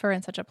to suffer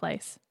in such a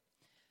place.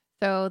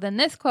 So then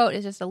this quote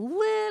is just a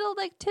little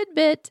like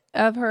tidbit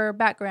of her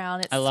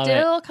background. It's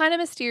still kind of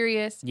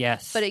mysterious.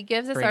 Yes. But it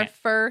gives us our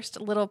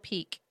first little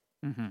peek.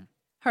 Mm-hmm.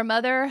 Her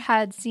mother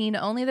had seen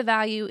only the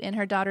value in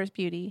her daughter's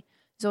beauty.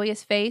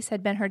 Zoya's face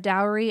had been her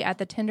dowry at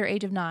the tender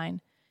age of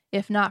 9.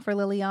 If not for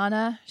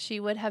Liliana,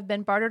 she would have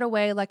been bartered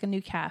away like a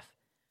new calf.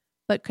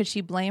 But could she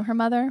blame her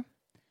mother?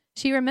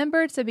 She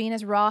remembered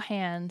Sabina's raw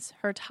hands,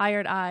 her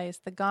tired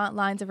eyes, the gaunt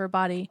lines of her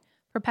body,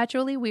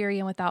 perpetually weary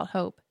and without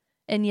hope.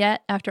 And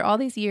yet, after all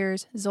these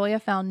years, Zoya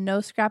found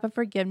no scrap of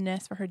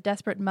forgiveness for her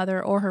desperate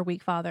mother or her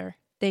weak father.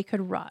 They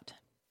could rot.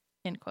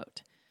 End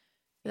quote.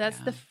 So that's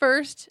the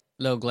first...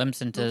 little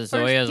glimpse into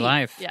Zoya's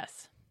life.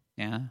 Yes.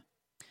 Yeah.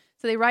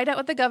 So they ride out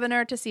with the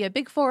governor to see a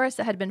big forest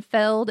that had been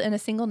felled in a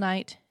single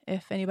night.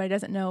 If anybody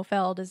doesn't know,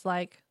 felled is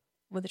like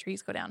when the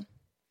trees go down.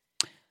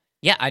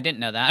 Yeah, I didn't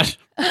know that.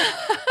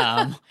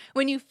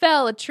 When you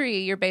fell a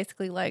tree, you're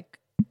basically like...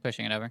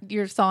 pushing it over?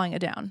 You're sawing it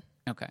down.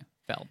 Okay,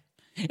 felled.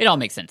 It all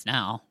makes sense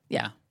now.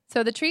 Yeah.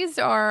 So the trees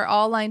are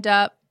all lined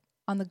up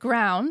on the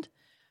ground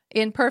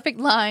in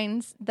perfect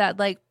lines that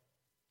like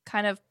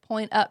kind of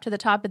point up to the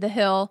top of the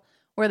hill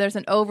where there's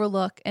an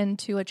overlook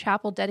into a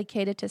chapel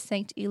dedicated to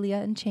Saint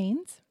Elia in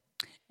chains.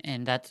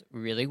 And that's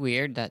really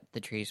weird that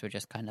the trees would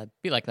just kind of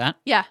be like that.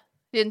 Yeah,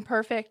 in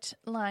perfect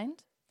lines.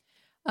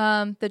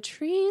 The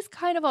trees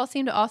kind of all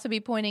seem to also be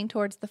pointing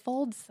towards the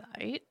fold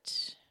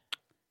site.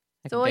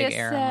 Like Zoya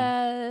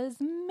says,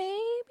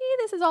 maybe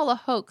this is all a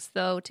hoax,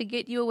 though, to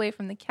get you away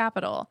from the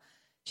capital.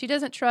 She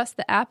doesn't trust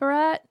the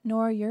apparat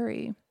nor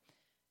Yuri.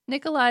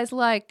 Nikolai's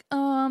like,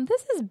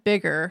 this is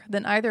bigger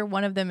than either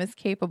one of them is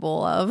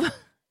capable of.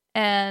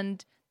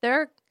 And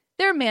they're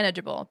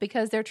manageable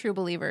because they're true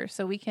believers,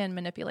 so we can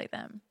manipulate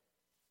them.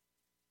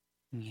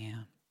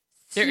 Yeah.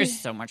 There is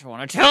so much I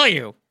want to tell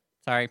you.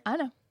 Sorry. I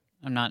know.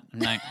 I'm not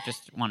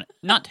just want to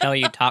not tell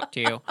you, talk to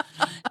you.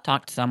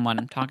 Talk to someone.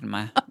 I'm talking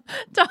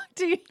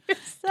to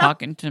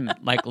talking to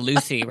like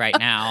Lucy right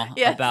now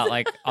about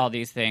like all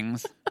these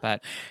things.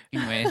 But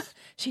anyways.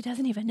 She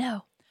doesn't even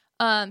know.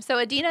 So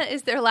Adina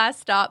is their last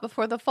stop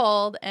before the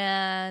fold,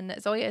 and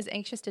Zoya is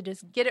anxious to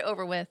just get it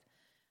over with.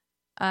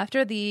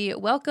 After the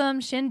welcome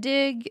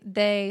shindig,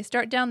 they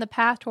start down the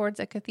path towards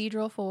a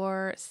cathedral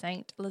for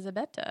Saint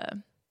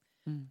Elisabetta.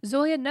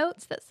 Zoya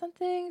notes that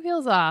something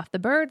feels off. The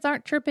birds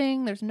aren't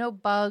chirping. There's no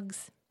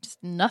bugs.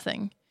 Just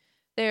nothing.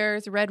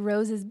 There's red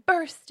roses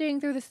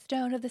bursting through the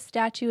stone of the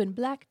statue and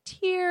black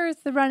tears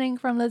running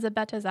from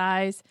Lisabetta's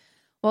eyes,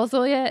 while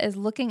Zoya is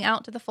looking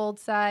out to the fold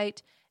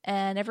site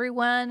and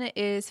everyone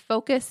is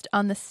focused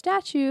on the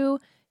statue.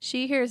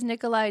 She hears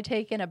Nikolai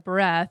take in a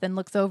breath and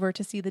looks over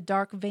to see the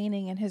dark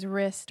veining in his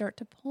wrist start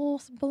to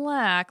pulse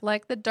black,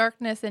 like the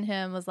darkness in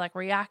him was like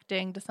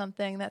reacting to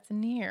something that's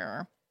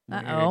near.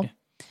 Uh-oh. Weird.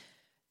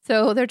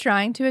 So they're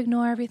trying to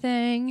ignore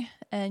everything,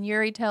 and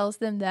Yuri tells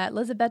them that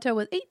Lisabetta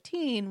was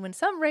 18 when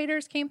some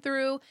raiders came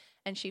through,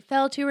 and she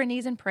fell to her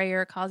knees in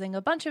prayer, causing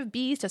a bunch of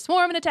bees to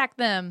swarm and attack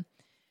them.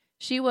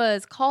 She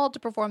was called to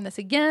perform this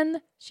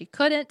again. She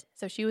couldn't,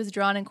 so she was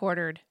drawn and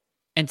quartered.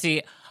 And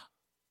see,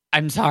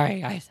 I'm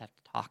sorry, I just have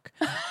to talk.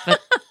 But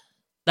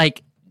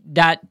like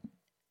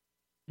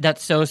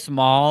that's so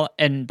small,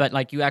 and but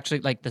like you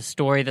actually like the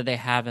story that they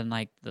have in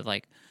like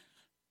the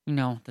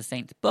the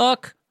Saints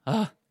book.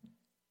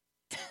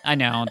 I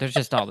know there's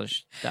just all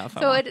this stuff.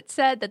 So it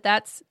said that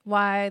that's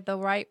why the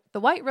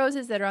white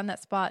roses that are on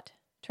that spot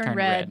turn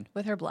red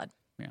with her blood.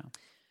 Yeah.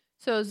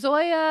 So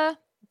Zoya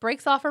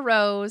breaks off a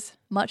rose,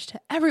 much to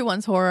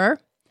everyone's horror,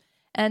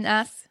 and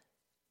asks,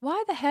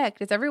 "Why the heck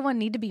does everyone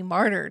need to be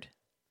martyred?"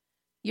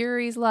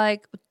 Yuri's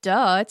like,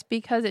 "Duh, it's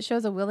because it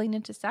shows a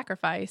willingness to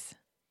sacrifice."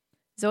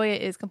 Zoya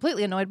is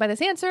completely annoyed by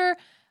this answer,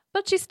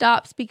 but she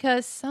stops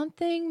because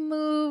something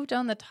moved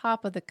on the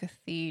top of the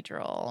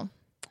cathedral.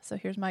 So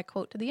here's my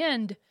quote to the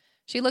end.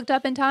 She looked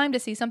up in time to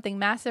see something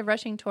massive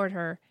rushing toward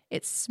her.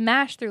 It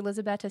smashed through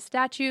Lisabetta's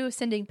statue,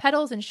 sending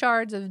petals and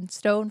shards of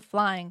stone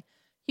flying.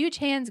 Huge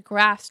hands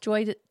grasped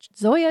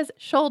Zoya's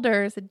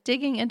shoulders,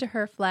 digging into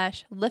her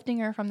flesh, lifting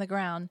her from the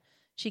ground.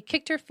 She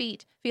kicked her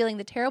feet, feeling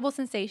the terrible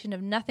sensation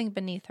of nothing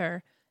beneath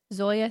her.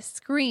 Zoya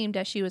screamed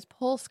as she was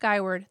pulled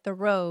skyward, the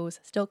rose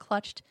still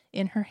clutched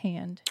in her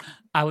hand.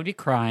 I would be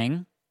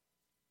crying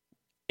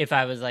if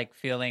I was like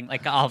feeling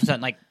like all of a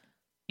sudden like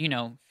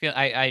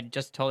I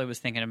just totally was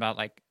thinking about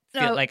like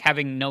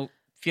having no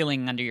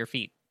feeling under your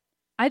feet.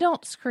 I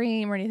don't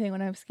scream or anything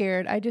when I'm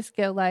scared. I just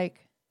go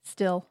like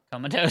still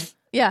Comatose.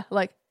 Yeah,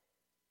 like.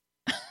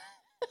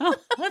 Oh,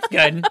 that's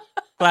good.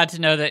 Glad to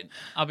know that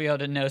I'll be able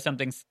to know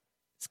something's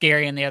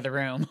scary in the other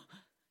room.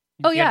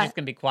 Oh, yeah. You're just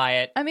going to be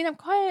quiet. I mean, I'm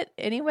quiet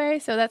anyway,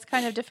 so that's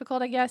kind of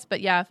difficult, I guess. But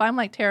yeah, if I'm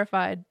like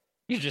terrified,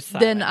 you're just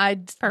silent. Then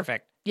I'd.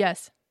 Perfect.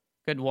 Yes.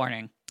 Good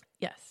warning.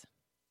 Yes.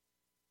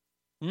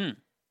 Mm.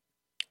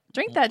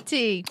 Drink that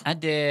tea. I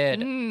did.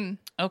 Mm.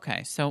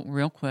 Okay, so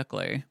real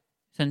quickly,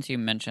 since you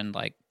mentioned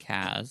like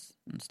Kaz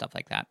and stuff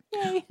like that,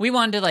 Yay. we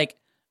wanted to like,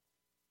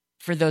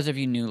 for those of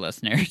you new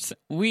listeners,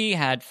 we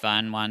had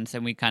fun once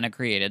and we kind of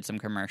created some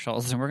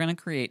commercials and we're going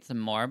to create some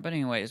more. But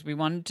anyways, we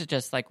wanted to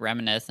just like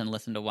reminisce and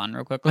listen to one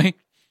real quickly.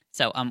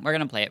 So we're going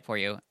to play it for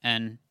you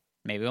and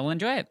maybe we'll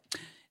enjoy it.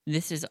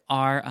 This is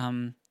our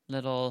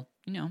little,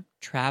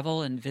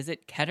 travel and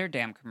visit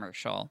Ketterdam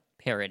commercial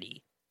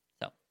parody.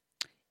 So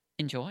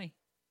enjoy.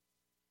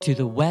 To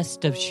the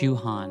west of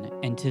Shuhan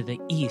and to the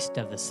east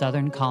of the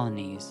southern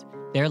colonies,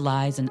 there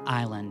lies an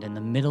island in the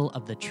middle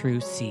of the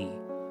true sea,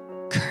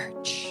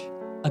 Kerch.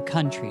 A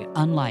country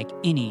unlike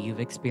any you've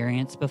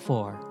experienced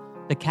before.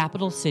 The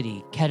capital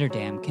city,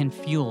 Ketterdam, can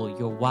fuel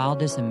your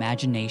wildest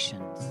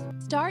imaginations.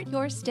 Start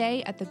your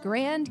stay at the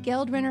Grand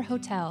Geldrenner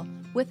Hotel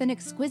with an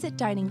exquisite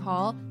dining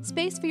hall,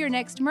 space for your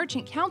next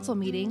merchant council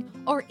meeting,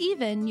 or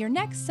even your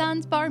next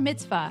son's bar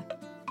mitzvah.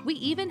 We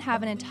even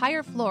have an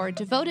entire floor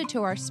devoted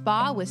to our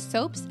spa with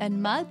soaps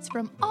and muds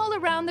from all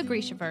around the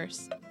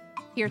Grishaverse.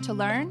 Here to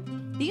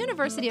learn? The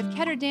University of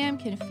Ketterdam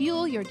can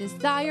fuel your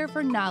desire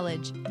for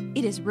knowledge.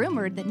 It is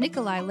rumored that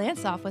Nikolai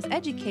Lansoff was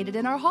educated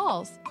in our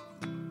halls.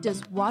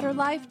 Does water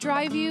life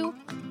drive you?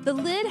 The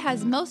Lid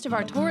has most of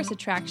our tourist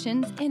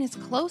attractions and is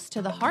close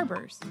to the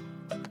harbors.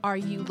 Are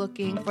you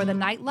looking for the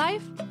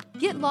nightlife?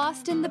 Get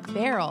lost in the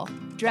Barrel.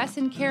 Dress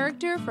in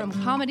character from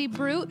Comedy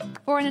Brute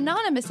for an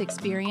anonymous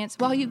experience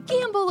while you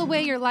gamble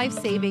away your life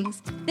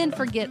savings, then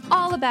forget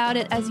all about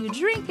it as you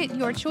drink at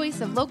your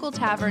choice of local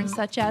taverns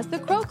such as the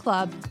Crow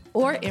Club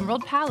or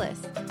Emerald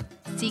Palace.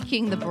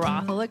 Seeking the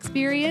brothel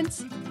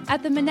experience?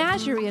 At the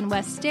Menagerie in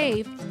West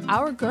Stave,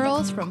 our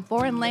girls from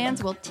foreign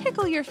lands will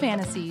tickle your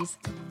fantasies.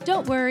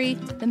 Don't worry,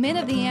 the men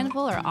of the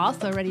Anvil are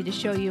also ready to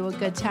show you a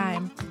good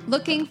time.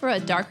 Looking for a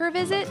darker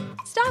visit?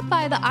 Stop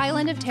by the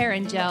island of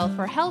Tarangel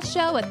for Hell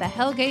Show at the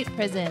Hellgate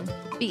Prison.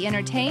 Be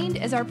entertained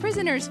as our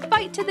prisoners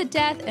fight to the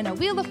death in a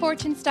Wheel of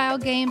Fortune style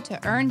game to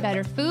earn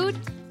better food,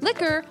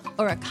 liquor,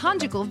 or a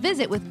conjugal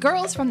visit with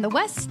girls from the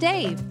West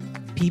Stave.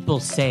 People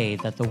say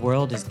that the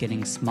world is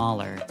getting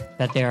smaller,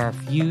 that there are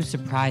few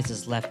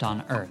surprises left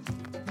on Earth.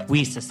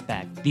 We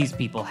suspect these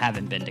people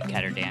haven't been to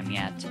Ketterdam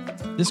yet.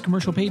 This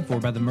commercial paid for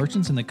by the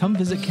merchants in the Come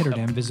Visit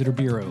Ketterdam Visitor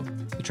Bureau.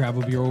 The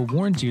Travel Bureau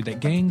warns you that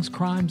gangs,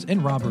 crimes,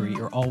 and robbery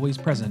are always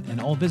present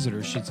and all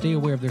visitors should stay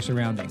aware of their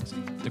surroundings.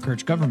 The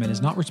Kerch government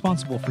is not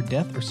responsible for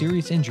death or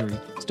serious injury,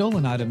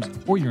 stolen items,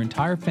 or your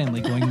entire family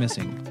going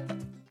missing.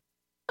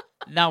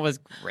 That was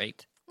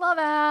great. Love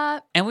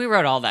it. And we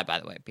wrote all that, by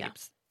the way,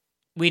 peeps. Yeah.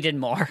 We did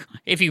more.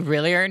 If you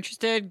really are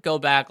interested, go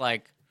back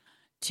like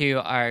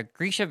to our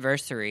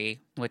Grishaversary,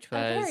 which A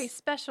was very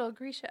special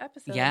Grisha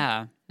episode.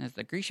 yeah, it was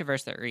the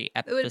Grishaversary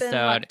episode. It would have been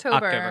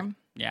October.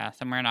 Yeah,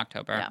 somewhere in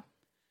October. Yeah.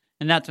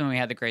 And that's when we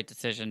had the great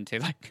decision to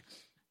like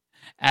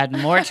add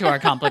more to our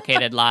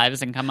complicated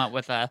lives and come up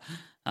with a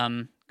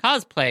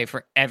cosplay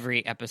for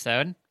every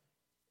episode.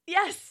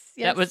 Yes.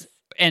 That was,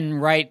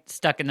 and right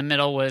stuck in the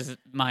middle was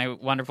my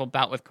wonderful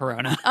bout with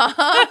Corona.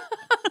 Uh-huh.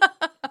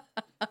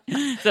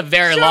 It's a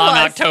very Sure long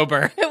was.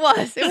 October. It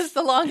was. It was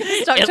the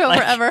longest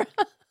October ever.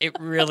 It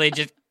really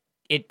just,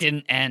 it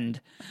didn't end.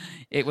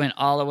 It went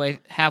all the way,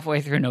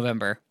 halfway through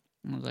November.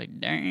 I was like,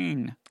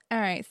 dang. All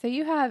right. So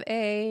you have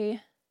a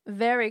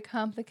very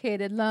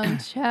complicated long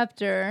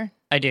chapter.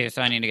 I do,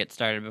 so I need to get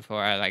started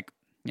before I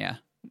yeah.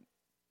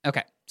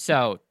 Okay,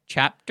 so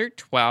chapter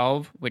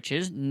 12, which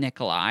is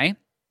Nikolai.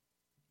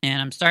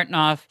 And I'm starting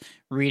off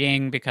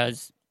reading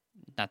because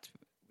that's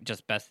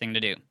just best thing to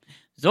do.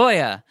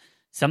 Zoya!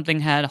 Something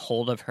had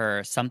hold of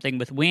her, something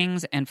with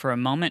wings, and for a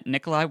moment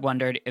Nikolai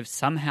wondered if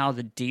somehow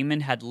the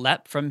demon had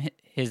leapt from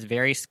his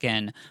very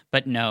skin.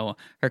 But no,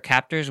 her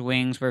captor's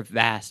wings were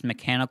vast,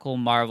 mechanical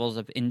marvels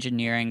of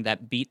engineering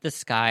that beat the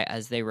sky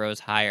as they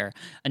rose higher.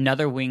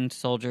 Another winged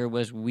soldier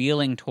was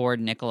wheeling toward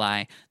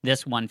Nikolai,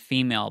 this one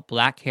female,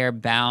 black hair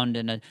bound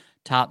in a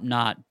top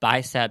knot,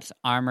 biceps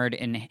armored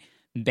in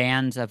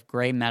bands of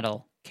gray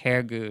metal,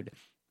 Kergud.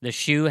 The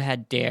Shu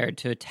had dared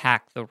to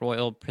attack the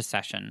royal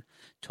procession.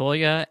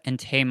 Tolya and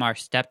Tamar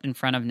stepped in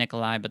front of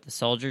Nikolai, but the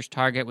soldier's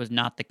target was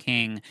not the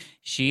king.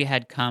 She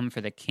had come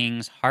for the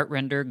king's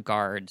heartrender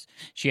guards.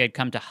 She had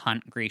come to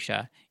hunt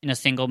Grisha. In a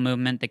single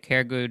movement, the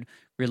Kergud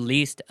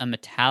released a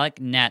metallic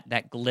net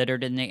that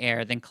glittered in the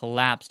air, then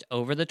collapsed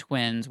over the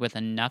twins with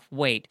enough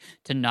weight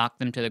to knock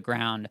them to the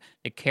ground.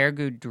 The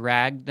Kergud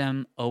dragged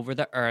them over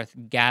the earth,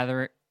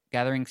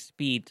 gathering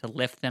speed to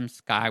lift them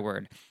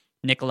skyward.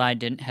 Nikolai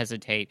didn't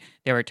hesitate.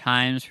 There were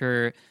times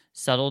for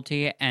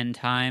subtlety and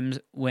times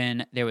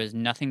when there was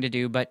nothing to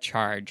do but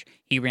charge.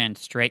 He ran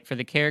straight for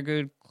the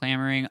Kergud,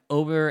 clambering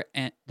over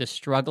the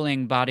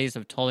struggling bodies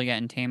of Tolya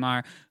and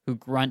Tamar, who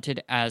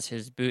grunted as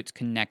his boots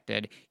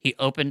connected. He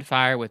opened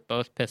fire with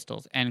both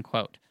pistols, end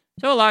quote.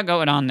 So a lot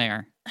going on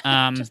there.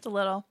 Just a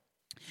little.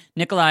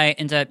 Nikolai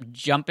ends up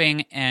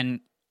jumping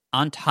and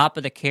on top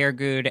of the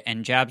Kergud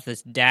and jabs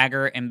this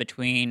dagger in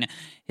between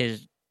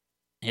his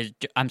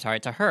I'm sorry,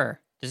 it's a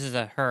her. This is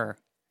a her.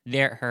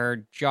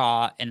 Her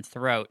jaw and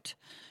throat.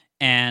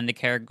 And the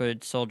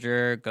Kergud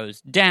soldier goes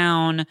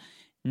down.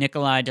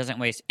 Nikolai doesn't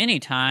waste any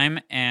time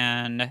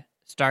and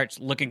starts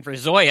looking for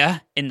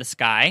Zoya in the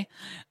sky.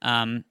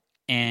 And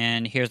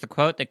here's the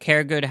quote. The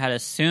Kergud had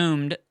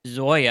assumed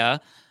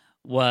Zoya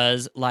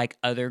was like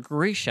other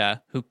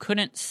Grisha who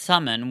couldn't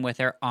summon with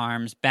their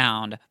arms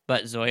bound.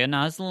 But Zoya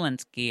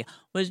Nazalinsky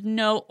was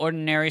no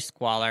ordinary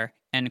squalor,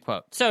 end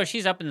quote. So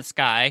she's up in the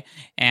sky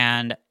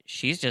and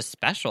she's just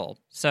special.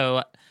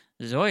 So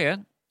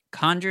Zoya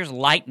conjures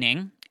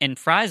lightning and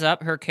fries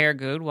up her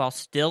Kergud while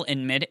still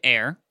in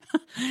midair.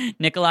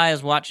 Nikolai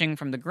is watching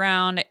from the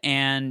ground,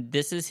 and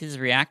this is his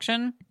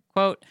reaction.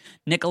 Quote,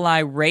 Nikolai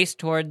raced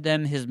toward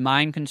them, his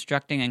mind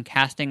constructing and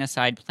casting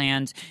aside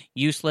plans,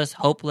 useless,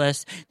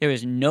 hopeless. There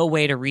was no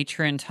way to reach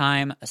her in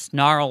time. A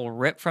snarl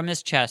ripped from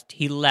his chest.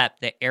 He leapt,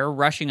 the air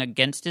rushing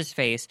against his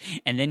face,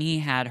 and then he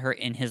had her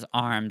in his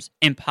arms.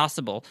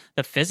 Impossible.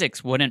 The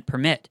physics wouldn't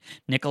permit.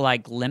 Nikolai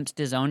glimpsed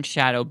his own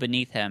shadow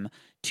beneath him.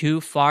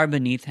 Too far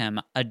beneath him,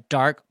 a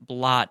dark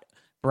blot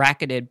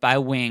bracketed by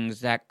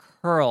wings that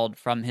curled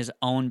from his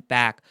own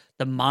back.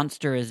 The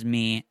monster is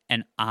me,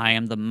 and I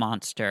am the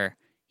monster.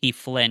 He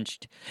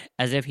flinched,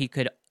 as if he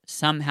could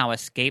somehow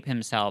escape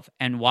himself,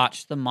 and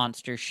watched the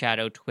monster's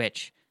shadow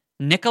twitch.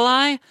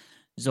 Nikolai?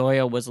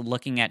 Zoya was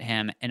looking at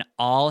him, and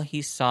all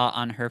he saw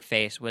on her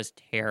face was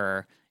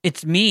terror.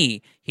 It's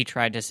me, he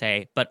tried to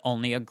say, but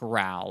only a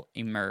growl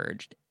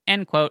emerged.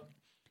 End quote.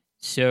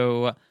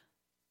 So,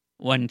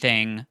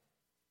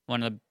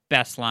 one of the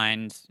best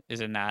lines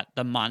is in that.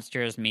 The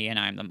monster is me, and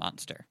I'm the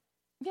monster.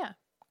 Yeah.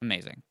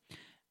 Amazing.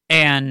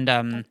 And,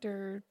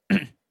 Dr.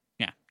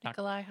 yeah.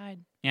 Nikolai Hyde.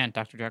 Yeah,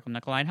 Dr. Jekyll,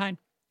 Nikolai, and Hyde.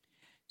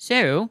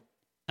 So,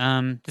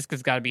 this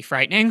has got to be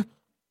frightening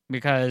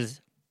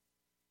because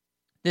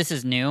this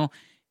is new.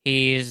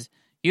 He's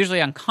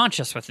usually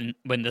unconscious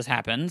when this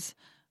happens,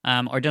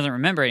 or doesn't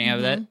remember any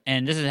of it.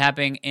 And this is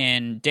happening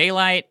in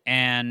daylight,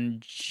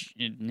 and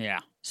yeah.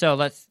 So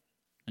let's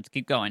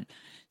keep going.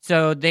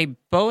 So they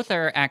both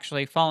are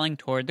actually falling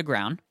toward the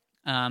ground.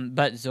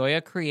 But Zoya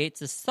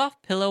creates a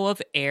soft pillow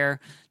of air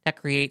that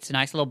creates a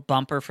nice little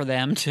bumper for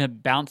them to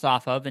bounce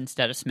off of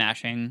instead of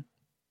smashing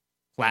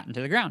flat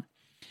into the ground.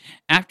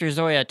 After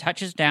Zoya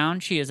touches down,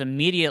 she is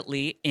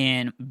immediately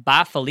in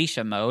Ba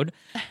Felicia mode.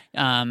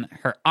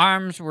 Her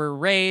arms were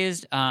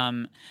raised,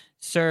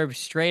 served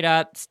straight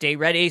up, stay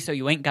ready so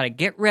you ain't got to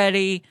get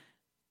ready.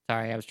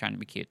 Sorry, I was trying to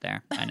be cute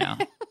there. I know.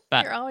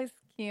 But You're always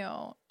cute.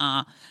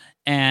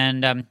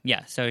 And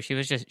yeah, so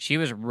she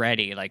was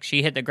ready. Like,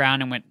 she hit the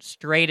ground and went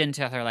straight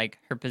into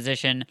her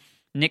position.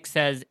 Nick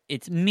says,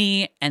 it's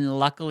me, and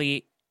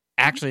luckily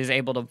actually is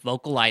able to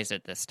vocalize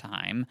it this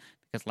time,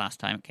 because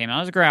last time it came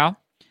out as a growl.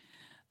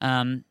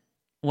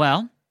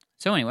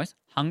 So anyways,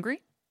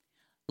 hungry?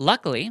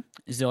 Luckily,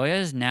 Zoya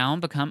has now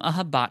become a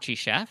hibachi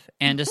chef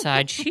and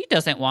decides she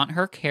doesn't want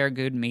her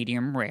Caregood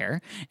medium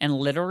rare and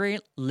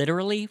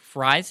literally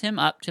fries him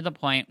up to the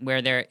point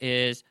where there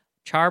is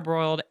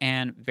charbroiled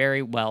and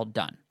very well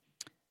done.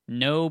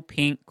 No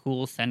pink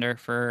cool center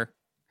for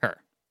her.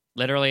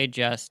 Literally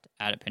just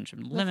add a pinch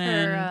of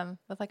lemon.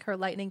 With like her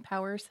lightning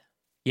powers.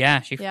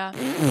 Yeah,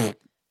 Yeah.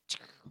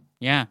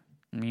 Yeah.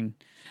 I mean,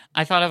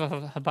 I thought of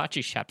a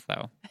hibachi chef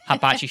though.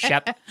 Hibachi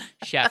chef.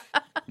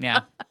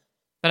 Yeah.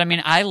 But I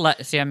mean,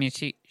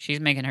 she's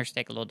making her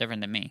steak a little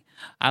different than me.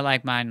 I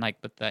like mine like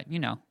with the,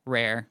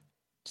 rare.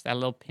 Just that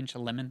little pinch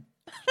of lemon.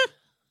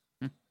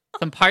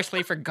 Some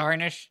parsley for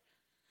garnish.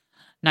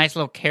 Nice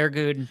little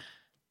Caregood.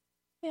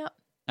 Yeah.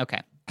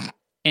 Okay.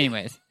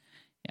 Anyways,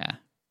 yeah.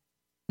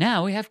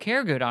 Now we have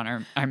Caregood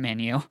on our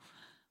menu.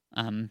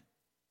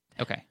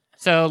 Okay.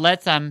 So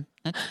let's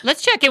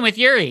check in with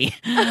Yuri.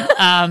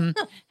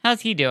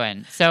 How's he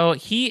doing? So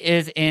he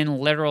is in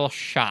literal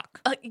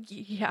shock.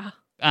 Yeah.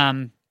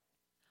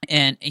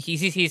 And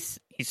he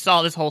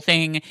saw this whole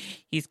thing.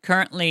 He's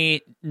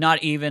currently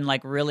not even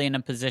like really in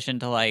a position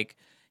to like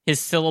his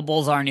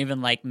syllables aren't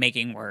even like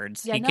making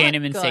words. Yeah, he can't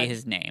even good. say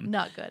his name.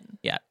 Not good.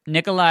 Yeah.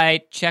 Nikolai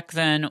checks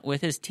in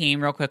with his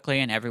team real quickly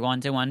and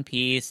everyone's in one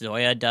piece.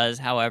 Zoya does,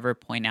 however,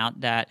 point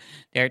out that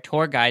their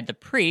tour guide, the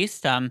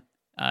priest,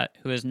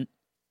 who is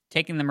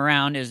taking them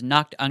around, is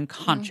knocked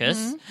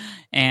unconscious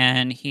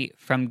and he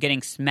from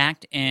getting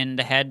smacked in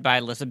the head by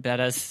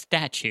Elisabetta's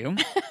statue.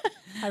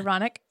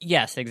 Ironic.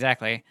 Yes,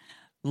 exactly.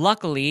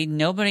 Luckily,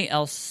 nobody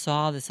else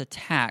saw this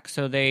attack,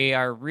 so they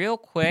are real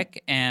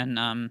quick and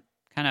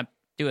kind of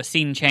do a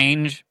scene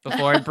change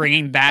before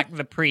bringing back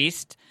the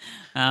priest.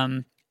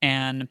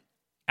 And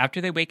after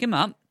they wake him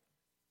up,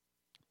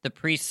 the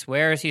priest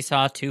swears he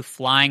saw 2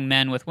 flying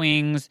men with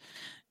wings.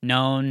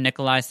 No,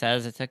 Nikolai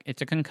says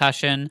it's a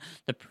concussion.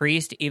 The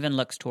priest even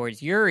looks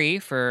towards Yuri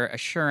for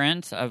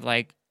assurance of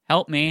like,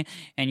 help me.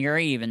 And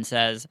Yuri even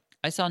says,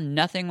 I saw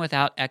nothing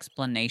without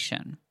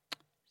explanation.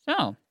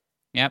 So,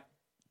 yep.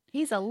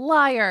 He's a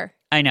liar.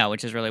 I know,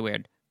 which is really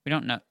weird. We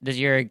don't know. This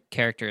Yuri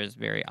character is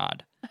very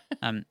odd.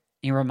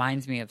 He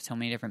reminds me of so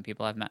many different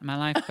people I've met in my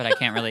life, but I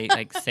can't really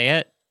like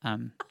say it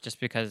just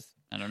because,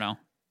 I don't know,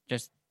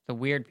 just the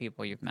weird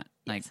people you've met.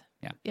 Like,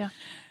 Yeah.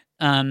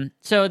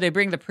 So they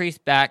bring the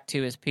priest back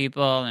to his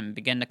people and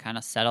begin to kind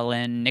of settle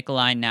in.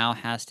 Nikolai now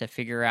has to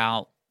figure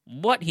out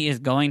what he is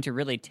going to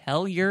really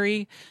tell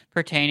Yuri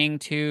pertaining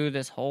to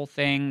this whole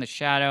thing, the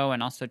shadow,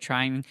 and also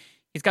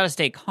he's got to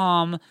stay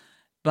calm,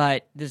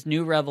 but this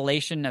new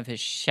revelation of his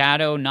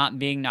shadow not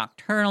being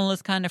nocturnal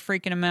is kind of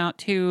freaking him out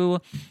too.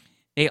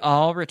 They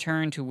all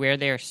return to where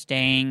they are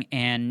staying,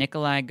 and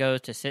Nikolai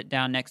goes to sit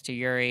down next to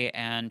Yuri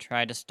and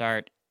try to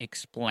start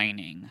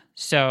explaining.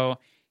 So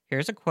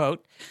here's a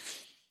quote.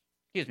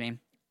 Excuse me.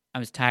 I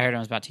was tired. I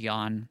was about to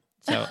yawn.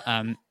 So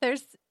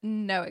There's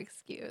no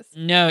excuse.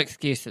 No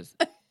excuses.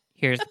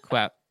 Here's the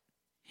quote.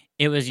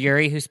 It was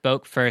Yuri who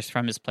spoke first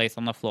from his place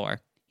on the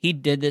floor. He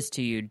did this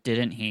to you,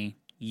 didn't he?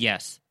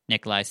 Yes,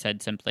 Nikolai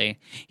said simply.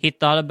 He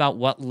thought about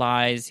what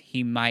lies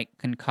he might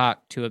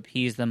concoct to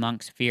appease the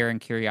monk's fear and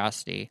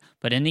curiosity,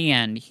 but in the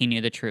end, he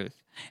knew the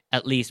truth.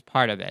 At least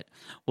part of it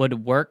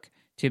would work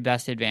to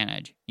best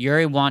advantage.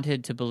 Yuri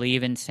wanted to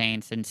believe in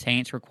saints, and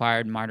saints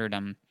required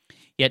martyrdom.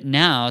 Yet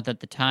now that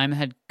the time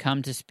had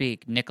come to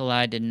speak,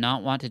 Nikolai did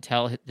not want to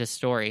tell this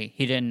story.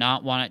 He did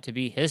not want it to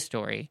be his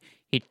story.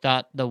 He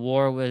thought the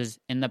war was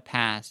in the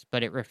past,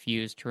 but it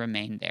refused to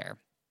remain there.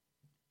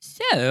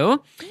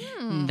 So,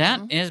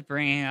 that is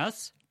bringing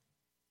us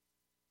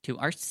to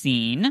our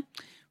scene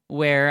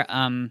where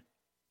our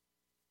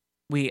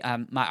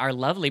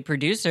lovely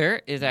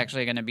producer is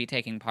actually going to be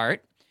taking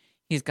part.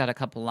 He's got a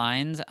couple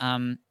lines.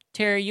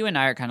 Terry, you and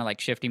I are kind of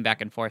like shifting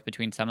back and forth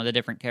between some of the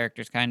different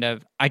characters, kind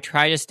of. I'm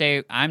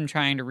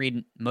trying to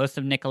read most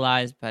of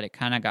Nikolai's, but it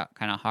kind of got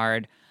kind of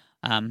hard.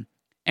 And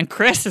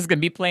Chris is going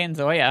to be playing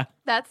Zoya.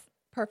 That's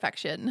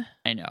perfection.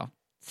 I know.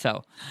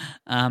 So,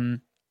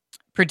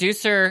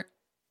 producer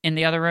in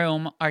the other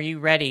room, are you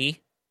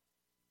ready?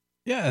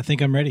 Yeah, I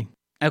think I'm ready.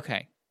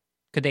 Okay.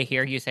 Could they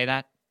hear you say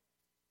that?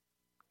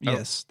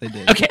 Yes, they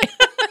did. Okay.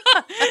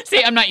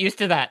 See, I'm not used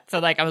to that. So,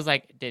 like, I was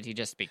like, did he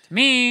just speak to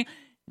me?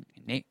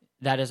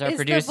 That is our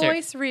producer. Is the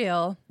voice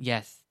real?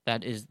 Yes,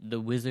 that is the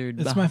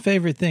wizard. It's my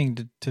favorite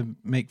thing to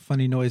make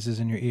funny noises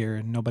in your ear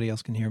and nobody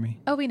else can hear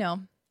me. Oh, we know.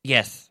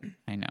 Yes,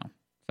 I know.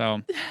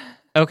 So,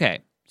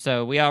 okay.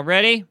 So, we all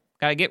ready?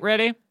 Gotta get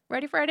ready?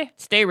 Ready, Friday?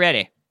 Stay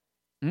ready.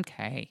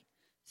 Okay.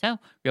 So,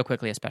 real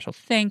quickly, a special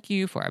thank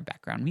you for our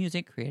background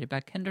music created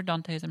by Kendra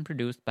Dantes and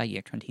produced by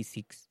Year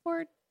 26.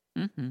 Word.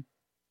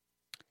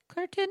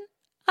 Curtain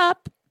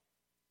up.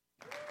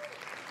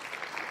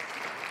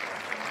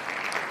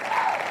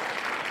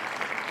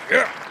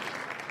 Yeah.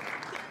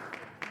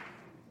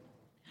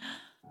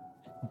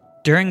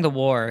 During the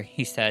war,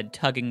 he said,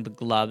 tugging the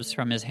gloves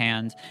from his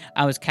hands,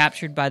 I was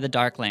captured by the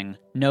Darkling.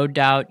 No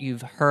doubt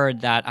you've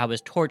heard that I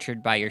was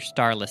tortured by your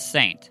starless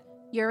saint.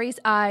 Yuri's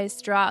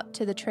eyes dropped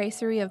to the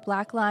tracery of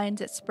black lines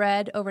that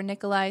spread over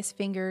Nikolai's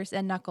fingers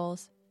and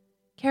knuckles.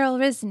 Karol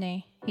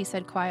Rizny, he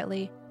said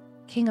quietly,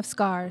 King of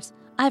Scars.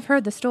 I've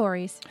heard the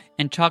stories.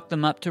 And chalk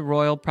them up to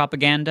royal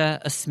propaganda,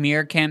 a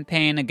smear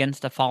campaign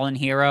against a fallen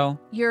hero?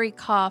 Yuri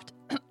coughed.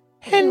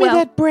 Hand me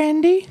that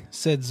brandy,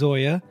 said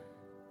Zoya.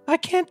 I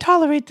can't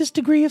tolerate this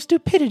degree of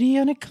stupidity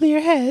on a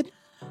clear head.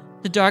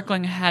 The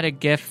Darkling had a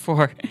gift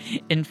for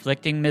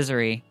inflicting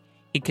misery,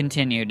 he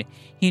continued.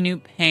 He knew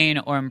pain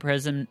or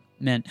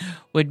imprisonment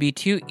would be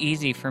too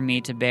easy for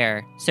me to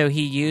bear, so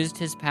he used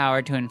his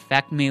power to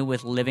infect me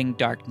with living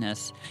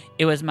darkness.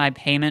 It was my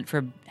payment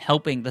for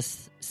helping the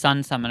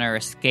Sun Summoner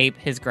escape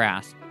his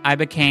grasp. I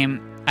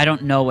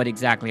don't know what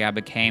exactly I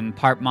became,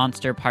 part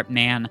monster, part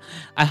man.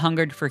 I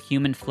hungered for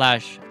human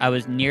flesh. I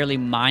was nearly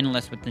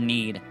mindless with the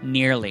need.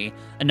 Nearly.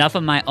 Enough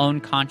of my own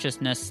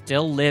consciousness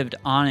still lived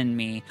on in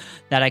me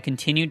that I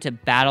continued to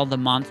battle the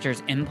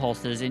monster's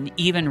impulses and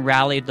even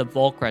rallied the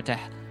Volcra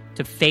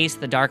to face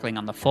the Darkling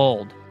on the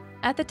fold.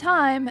 At the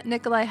time,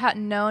 Nikolai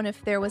hadn't known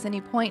if there was any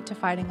point to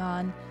fighting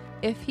on,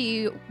 if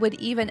he would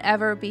even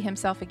ever be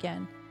himself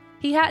again.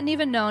 He hadn't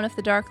even known if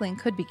the Darkling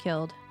could be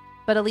killed.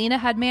 But Alina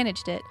had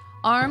managed it,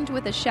 armed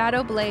with a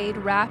shadow blade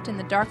wrapped in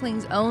the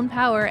Darkling's own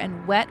power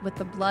and wet with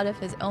the blood of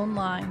his own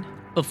line.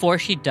 Before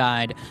she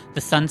died,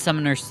 the Sun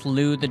Summoner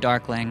slew the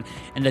Darkling,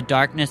 and the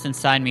darkness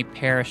inside me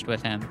perished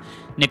with him.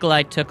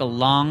 Nikolai took a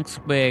long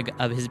swig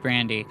of his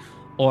brandy,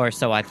 or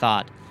so I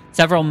thought.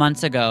 Several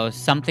months ago,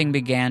 something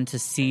began to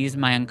seize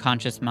my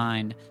unconscious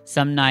mind.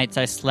 Some nights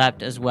I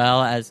slept as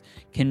well as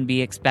can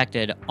be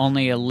expected,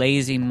 only a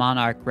lazy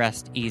monarch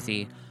rests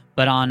easy.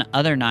 But on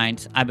other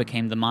nights, I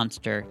became the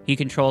monster. He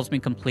controls me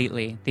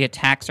completely. The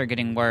attacks are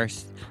getting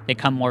worse. They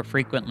come more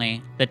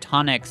frequently. The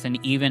tonics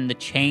and even the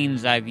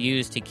chains I've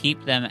used to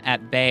keep them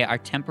at bay are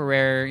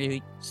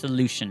temporary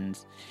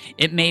solutions.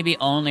 It may be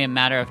only a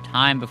matter of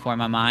time before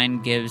my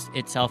mind gives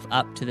itself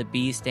up to the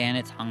beast and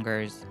its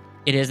hungers.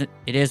 It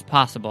is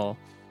possible.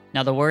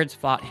 Now the words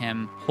fought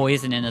him,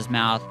 poison in his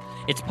mouth.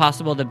 It's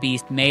possible the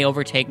beast may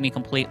overtake me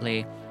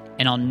completely,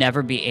 and I'll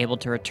never be able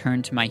to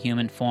return to my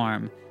human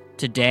form.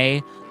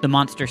 Today, the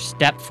monster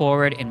stepped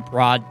forward in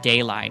broad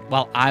daylight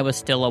while I was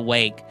still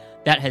awake.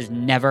 That has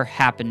never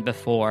happened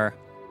before.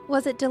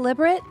 Was it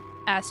deliberate?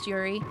 Asked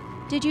Yuri.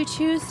 Did you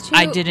choose to...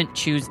 I didn't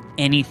choose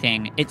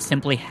anything. It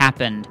simply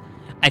happened.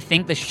 I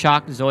think the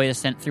shock Zoya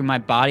sent through my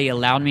body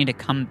allowed me to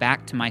come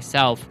back to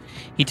myself.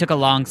 He took a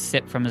long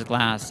sip from his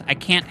glass. I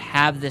can't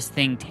have this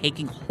thing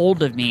taking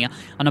hold of me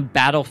on a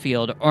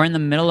battlefield or in the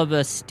middle of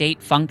a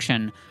state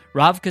function.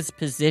 Ravka's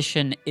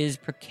position is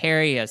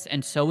precarious,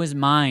 and so is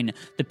mine.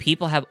 The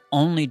people have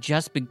only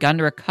just begun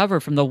to recover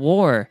from the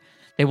war.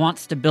 They want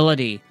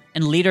stability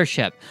and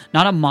leadership,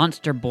 not a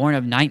monster born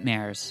of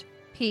nightmares.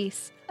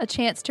 Peace, a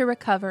chance to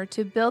recover,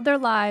 to build their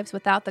lives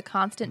without the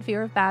constant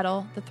fear of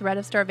battle, the threat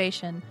of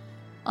starvation.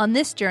 On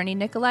this journey,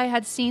 Nikolai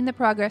had seen the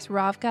progress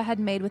Ravka had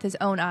made with his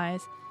own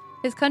eyes.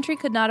 His country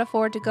could not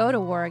afford to go to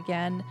war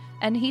again,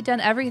 and he'd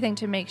done everything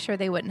to make sure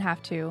they wouldn't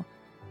have to.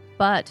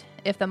 But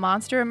if the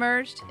monster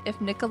emerged,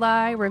 if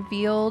Nikolai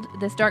revealed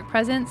this dark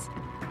presence,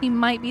 he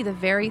might be the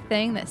very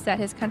thing that set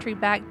his country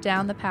back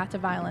down the path to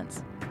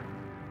violence.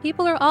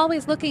 People are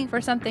always looking for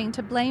something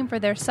to blame for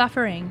their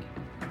suffering,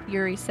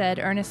 Yuri said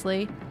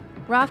earnestly.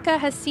 Ravka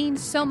has seen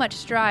so much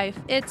strife.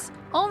 It's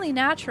only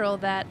natural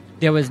that...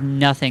 There was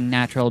nothing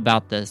natural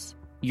about this.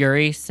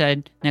 Yuri,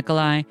 said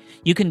Nikolai,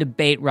 you can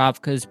debate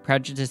Ravka's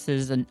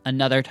prejudices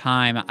another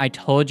time. I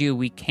told you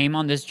we came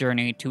on this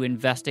journey to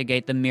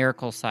investigate the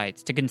miracle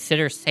sites, to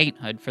consider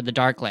sainthood for the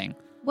Darkling.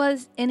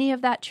 Was any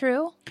of that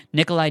true?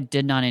 Nikolai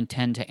did not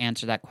intend to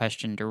answer that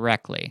question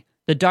directly.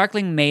 The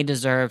Darkling may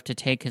deserve to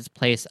take his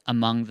place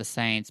among the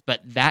saints, but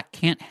that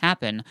can't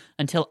happen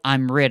until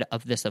I'm rid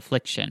of this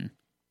affliction.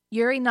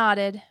 Yuri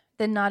nodded,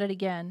 then nodded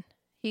again.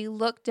 He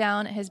looked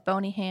down at his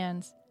bony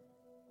hands.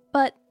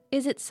 But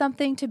is it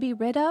something to be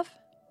rid of?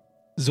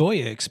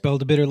 Zoya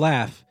expelled a bitter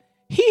laugh.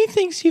 He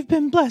thinks you've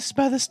been blessed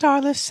by the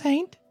Starless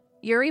Saint.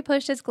 Yuri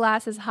pushed his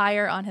glasses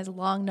higher on his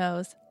long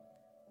nose.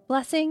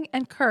 Blessing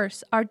and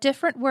curse are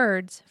different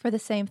words for the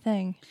same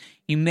thing.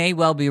 You may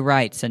well be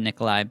right, said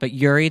Nikolai, but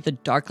Yuri, the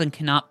Darkling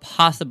cannot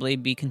possibly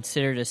be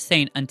considered a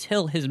saint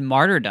until his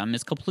martyrdom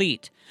is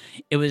complete.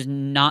 It was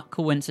not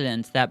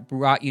coincidence that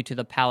brought you to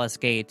the palace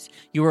gates.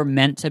 You were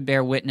meant to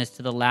bear witness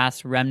to the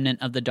last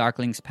remnant of the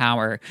Darkling's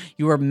power.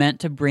 You were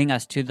meant to bring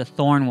us to the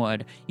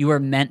Thornwood. You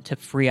were meant to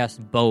free us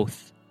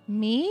both.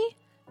 Me?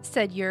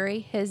 Said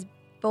Yuri, his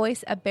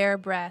voice a bare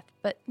breath,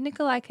 but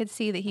Nikolai could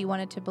see that he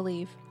wanted to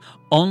believe.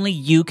 Only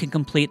you can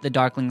complete the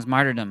Darkling's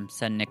martyrdom,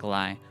 said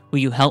Nikolai. Will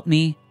you help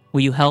me?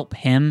 Will you help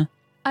him?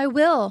 I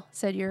will,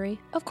 said Yuri.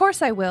 Of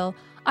course I will.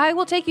 I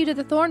will take you to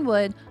the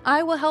Thornwood.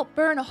 I will help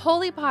burn a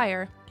holy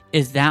pyre.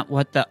 Is that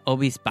what the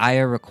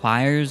Obi-Spire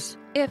requires?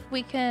 If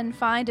we can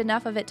find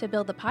enough of it to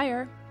build the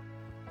pyre.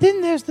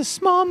 Then there's the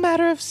small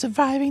matter of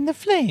surviving the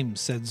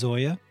flames, said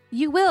Zoya.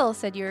 You will,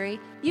 said Yuri.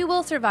 You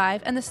will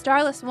survive, and the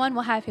Starless One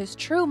will have his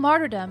true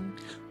martyrdom.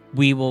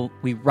 We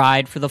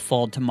ride for the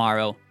fold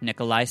tomorrow,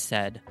 Nikolai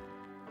said.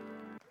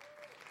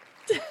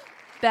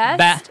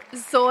 best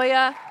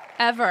Zoya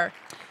ever.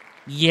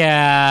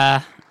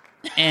 Yeah.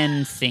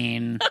 End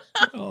scene.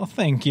 Oh,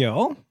 thank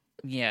you.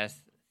 Yes.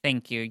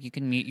 Thank you. You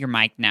can mute your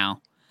mic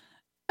now.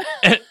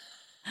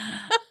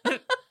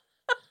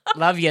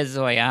 Love you,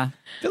 Zoya.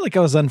 I feel like I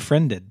was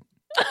unfriended.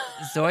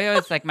 Zoya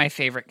is like my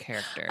favorite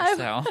character.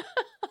 So,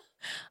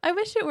 I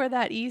wish it were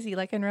that easy,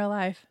 like in real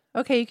life.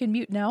 Okay, you can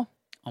mute now.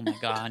 oh my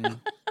god.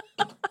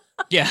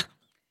 Yeah,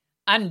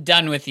 I'm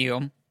done with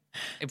you.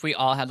 If we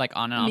all had like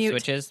on and off Mute.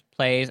 switches,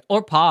 plays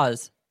or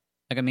pause.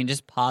 Like I mean,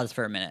 just pause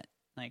for a minute,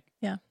 like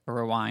Yeah. or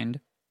rewind.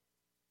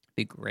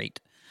 Be great.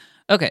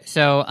 Okay,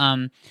 so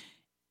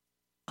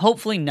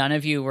hopefully none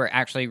of you were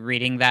actually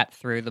reading that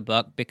through the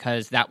book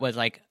because that was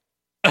like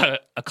a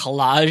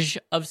collage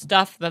of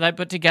stuff that I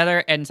put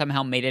together and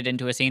somehow made it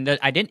into a scene. That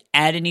I didn't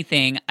add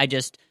anything. I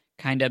just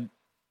kind of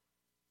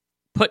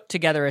put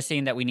together a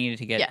scene that we needed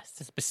to get Yes.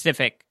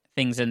 specific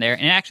things in there,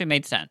 and it actually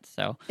made sense.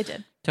 So It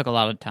did. took a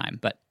lot of time.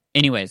 But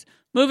anyways,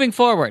 moving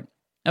forward.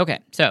 Okay,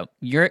 so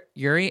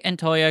Yuri and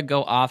Toya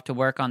go off to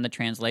work on the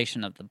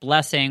translation of the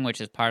blessing,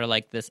 which is part of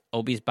like this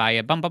Obi's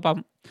Baya bum bum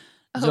bum.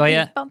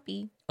 Zoya, He's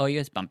bumpy. Oya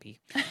is bumpy.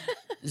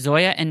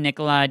 Zoya and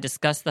Nikolai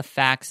discuss the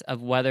facts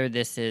of whether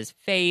this is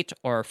fate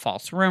or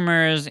false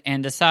rumors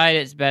and decide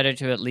it's better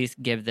to at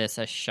least give this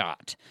a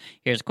shot.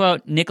 Here's a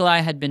quote. Nikolai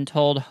had been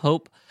told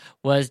hope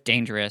was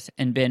dangerous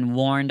and been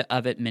warned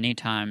of it many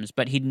times,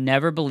 but he'd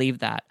never believed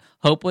that.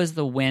 Hope was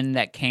the wind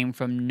that came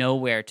from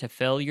nowhere to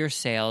fill your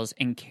sails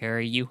and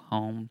carry you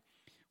home.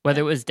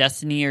 Whether it was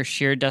destiny or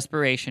sheer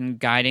desperation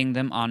guiding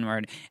them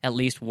onward, at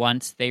least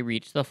once they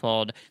reached the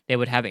fold, they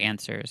would have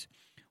answers.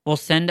 We'll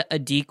send a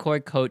decoy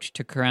coach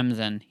to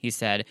Kremzen, he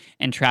said,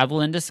 and travel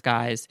in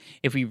disguise.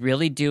 If we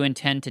really do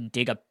intend to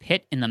dig a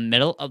pit in the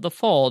middle of the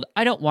fold,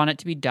 I don't want it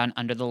to be done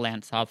under the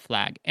Lantsov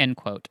flag, end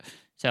quote.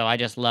 So I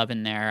just love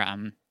in there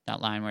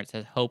that line where it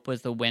says, hope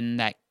was the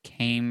wind that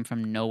came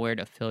from nowhere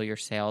to fill your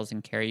sails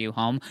and carry you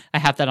home. I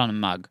have that on a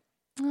mug.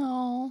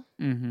 Oh,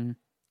 Mm-hmm.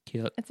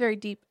 Cute. it's very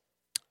deep.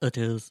 It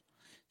is.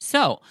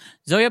 So,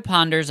 Zoya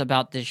ponders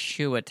about this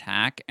Shu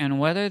attack and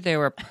whether they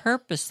were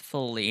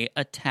purposefully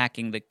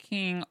attacking the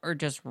king or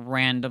just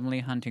randomly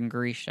hunting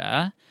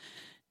Grisha.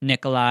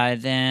 Nikolai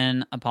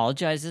then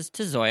apologizes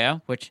to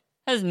Zoya, which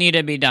has needed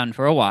to be done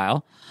for a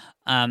while.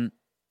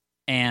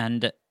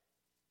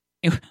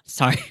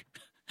 Sorry.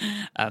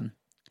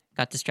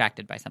 Got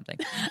distracted by something.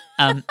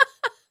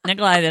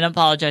 Nikolai then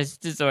apologizes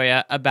to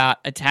Zoya about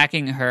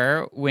attacking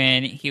her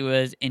when he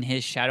was in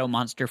his shadow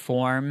monster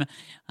form,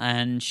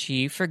 and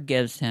she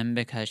forgives him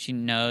because she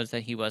knows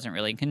that he wasn't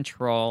really in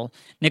control.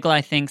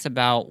 Nikolai thinks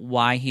about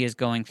why he is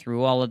going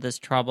through all of this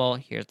trouble.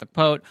 Here's the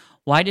quote.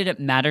 Why did it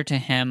matter to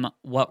him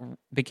what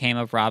became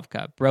of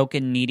Ravka?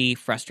 Broken, needy,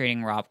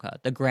 frustrating Ravka,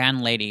 the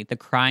grand lady, the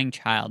crying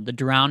child, the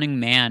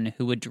drowning man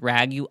who would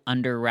drag you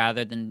under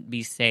rather than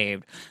be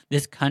saved.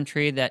 This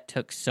country that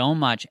took so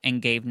much and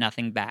gave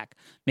nothing back.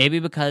 Maybe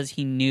because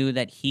he knew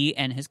that he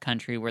and his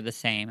country were the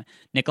same.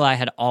 Nikolai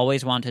had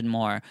always wanted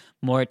more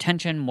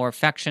attention, more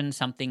affection,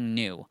 something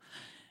new.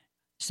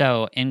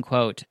 So, end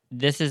quote.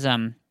 This is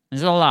a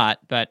lot,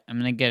 but I'm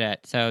going to get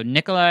it. So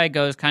Nikolai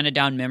goes kind of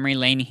down memory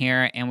lane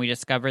here, and we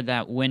discovered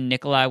that when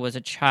Nikolai was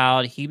a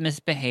child, he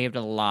misbehaved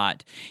a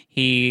lot.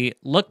 He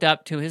looked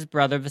up to his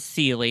brother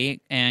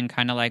Vasily, and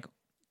kind of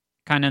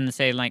in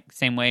the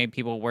same way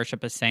people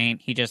worship a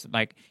saint. He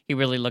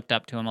really looked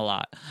up to him a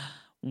lot.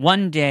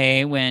 One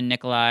day when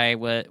Nikolai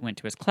went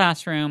to his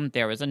classroom,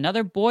 there was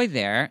another boy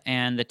there,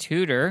 and the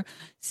tutor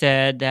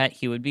said that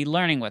he would be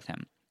learning with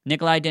him.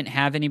 Nikolai didn't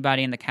have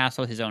anybody in the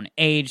castle his own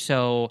age,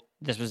 so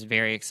this was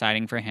very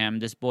exciting for him.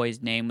 This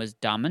boy's name was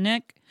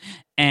Dominic,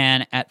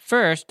 and at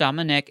first,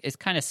 Dominic is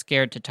kind of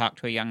scared to talk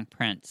to a young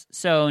prince.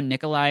 So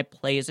Nikolai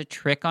plays a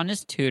trick on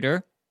his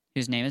tutor,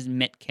 whose name is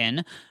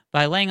Mitkin,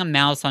 by laying a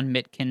mouse on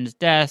Mitkin's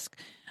desk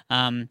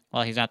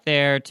while he's not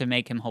there to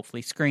make him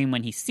hopefully scream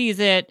when he sees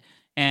it,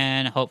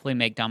 and hopefully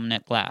make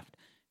Dominic laugh.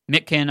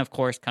 Mitkin, of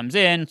course, comes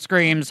in,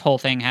 screams, whole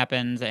thing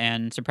happens,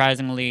 and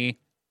surprisingly,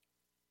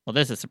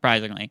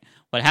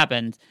 what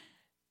happens,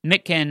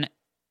 Mitkin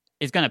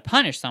is going to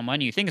punish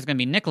someone. You think it's going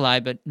to be Nikolai,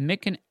 but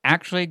Mitkin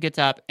actually gets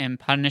up and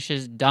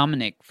punishes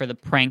Dominic for the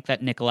prank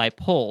that Nikolai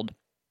pulled.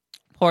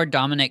 Poor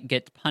Dominic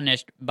gets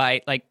punished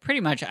by, pretty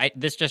much,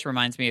 this just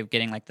reminds me of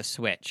getting, the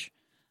Switch.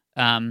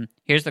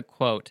 Here's the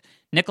quote.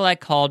 Nikolai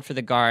called for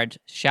the guards,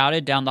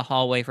 shouted down the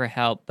hallway for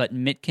help, but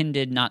Mitkin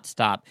did not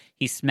stop.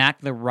 He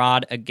smacked the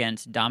rod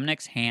against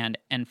Dominic's hand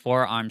and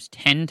forearms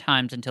 10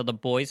 times until the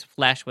boy's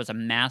flesh was a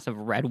mass of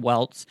red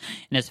welts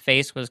and his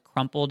face was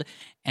crumpled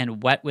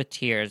and wet with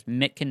tears.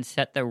 Mitkin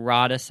set the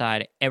rod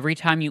aside. Every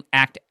time you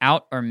act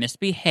out or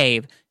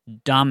misbehave,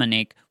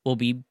 Dominic will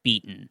be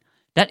beaten.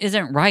 That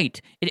isn't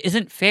right. It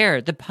isn't fair.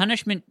 The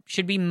punishment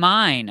should be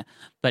mine.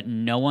 But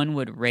no one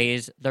would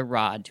raise the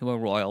rod to a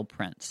royal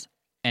prince.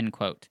 End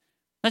quote.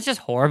 That's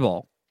just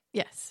horrible.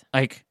 Yes.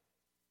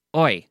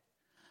 Oi.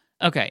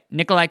 Okay,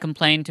 Nikolai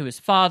complained to his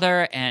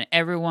father and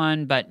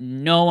everyone, but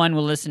no one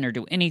will listen or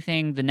do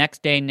anything. The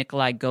next day,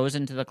 Nikolai goes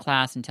into the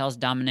class and tells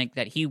Dominic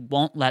that he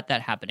won't let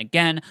that happen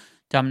again.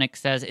 Dominic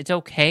says it's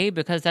okay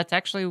because that's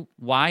actually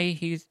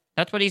why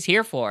that's what he's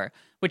here for,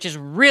 which is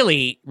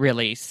really,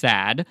 really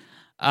sad.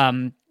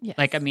 Yes.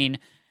 Like, I mean,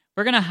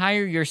 we're going to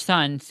hire your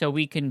son so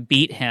we can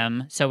beat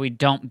him, so we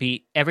don't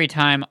beat every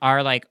time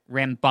our like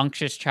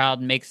rambunctious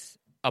child makes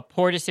a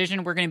poor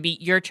decision, we're going to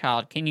beat your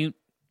child. Can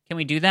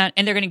we do that?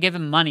 And they're going to give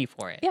him money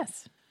for it.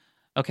 Yes.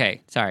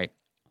 Okay, sorry.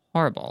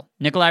 Horrible.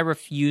 Nikolai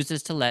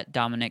refuses to let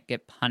Dominic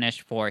get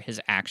punished for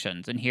his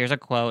actions. And here's a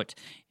quote,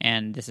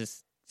 and this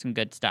is some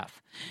good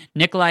stuff.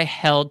 Nikolai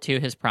held to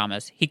his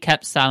promise. He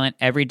kept silent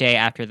every day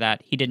after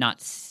that. He did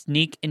not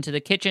sneak into the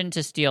kitchen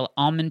to steal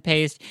almond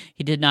paste.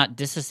 He did not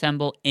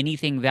disassemble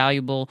anything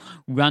valuable,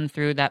 run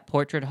through that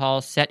portrait hall,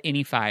 set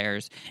any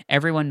fires.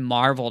 Everyone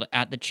marveled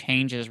at the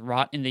changes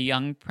wrought in the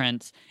young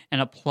prince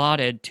and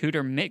applauded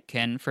Tutor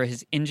Mitkin for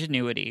his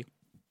ingenuity.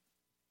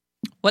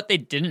 What they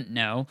didn't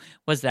know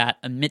was that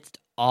amidst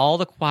all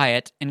the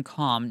quiet and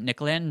calm,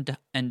 Nikolai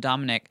and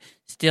Dominic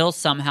still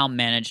somehow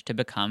managed to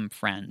become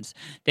friends.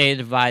 They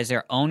devised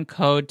their own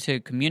code to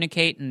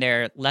communicate in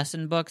their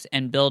lesson books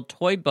and build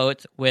toy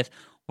boats with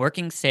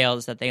working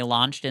sails that they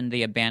launched in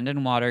the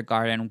abandoned water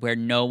garden where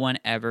no one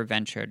ever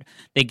ventured.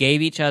 They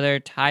gave each other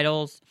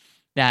titles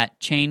that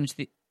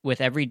changed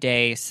with every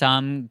day,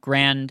 some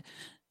grand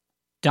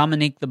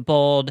Dominique the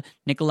Bold,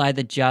 Nikolai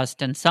the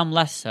Just, and some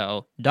less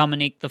so,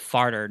 Dominique the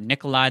Farter,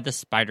 Nikolai the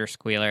Spider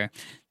Squealer.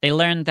 They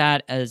learned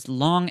that as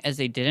long as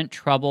they didn't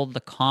trouble the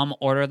calm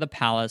order of the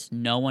palace,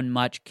 no one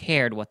much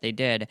cared what they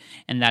did,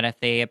 and that if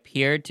they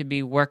appeared to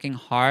be working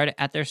hard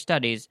at their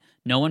studies,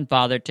 no one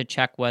bothered to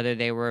check whether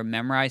they were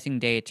memorizing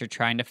dates or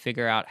trying to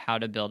figure out how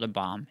to build a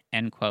bomb,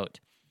 end quote.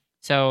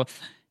 So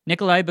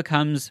Nikolai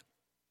becomes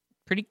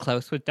pretty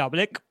close with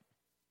Dominic.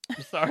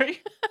 I'm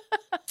sorry.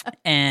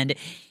 And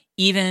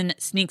even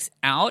sneaks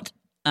out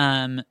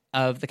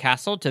of the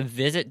castle to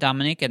visit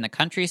Dominic in the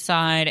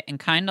countryside and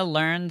kind of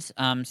learns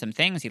some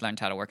things. He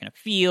learns how to work in a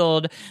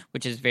field,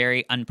 which is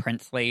very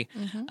unprincely.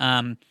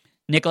 Mm-hmm.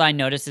 Nikolai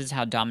notices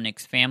how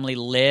Dominic's family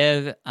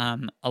live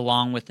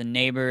along with the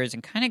neighbors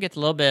and kind of gets a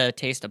little bit of a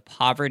taste of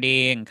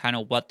poverty and kind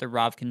of what the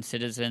Ravkan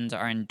citizens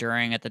are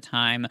enduring at the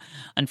time.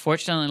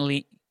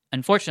 Unfortunately,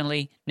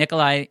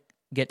 Nikolai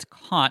gets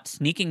caught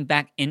sneaking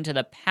back into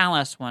the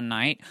palace one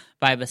night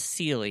by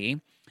Vasily.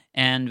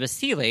 And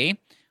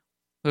Vasily,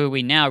 who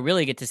we now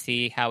really get to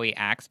see how he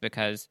acts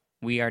because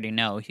we already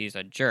know he's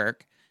a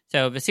jerk.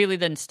 So Vasily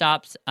then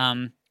stops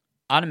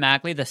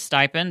automatically the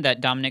stipend that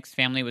Dominic's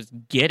family was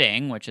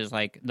getting, which is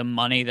like the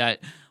money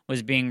that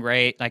was being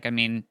raised,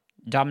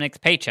 Dominic's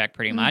paycheck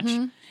pretty much.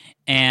 Mm-hmm.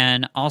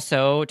 And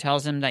also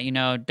tells him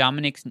that,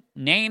 Dominic's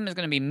name is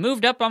going to be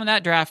moved up on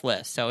that draft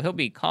list. So he'll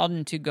be called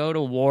in to go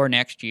to war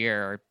next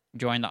year or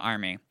join the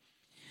army.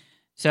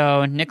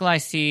 So Nikolai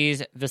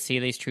sees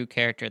Vasily's true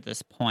character at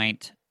this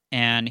point,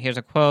 and here's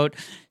a quote.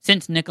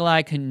 Since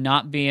Nikolai could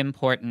not be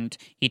important,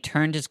 he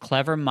turned his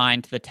clever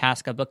mind to the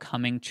task of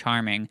becoming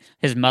charming.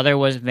 His mother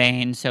was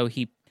vain, so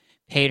he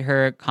paid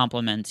her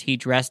compliments. He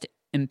dressed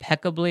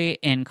impeccably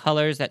in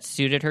colors that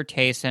suited her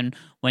taste, and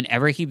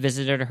whenever he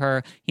visited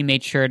her, he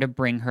made sure to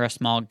bring her a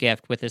small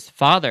gift. With his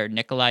father,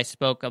 Nikolai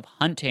spoke of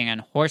hunting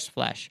and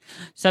horseflesh,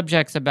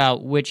 subjects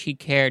about which he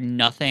cared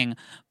nothing,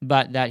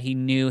 but that he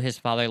knew his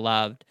father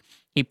loved.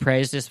 He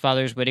praised his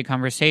father's witty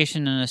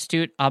conversation and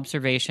astute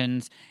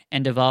observations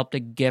and developed a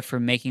gift for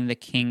making the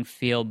king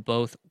feel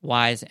both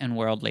wise and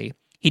worldly.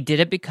 He did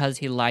it because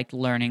he liked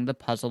learning the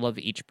puzzle of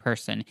each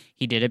person.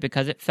 He did it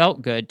because it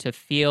felt good to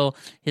feel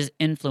his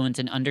influence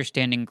in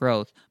understanding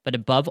growth. But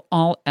above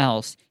all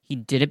else, he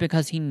did it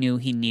because he knew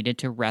he needed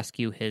to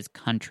rescue his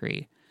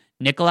country.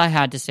 Nikolai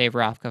had to save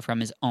Ravka from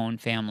his own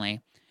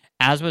family.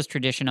 As was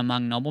tradition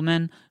among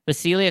noblemen,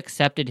 Vasily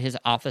accepted his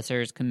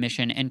officer's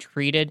commission and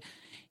treated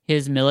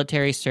his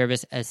military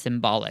service as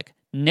symbolic.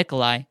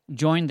 Nikolai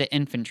joined the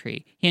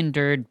infantry. He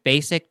endured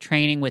basic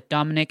training with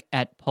Dominic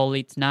at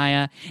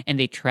Politsnaya, and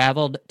they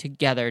traveled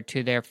together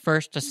to their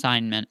first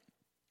assignment.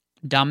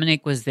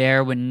 Dominic was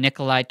there when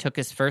Nikolai took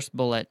his first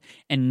bullet,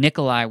 and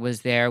Nikolai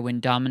was there when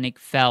Dominic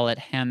fell at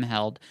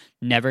Hamheld,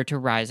 never to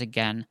rise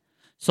again.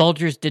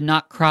 Soldiers did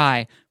not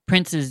cry.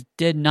 Princes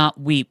did not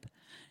weep.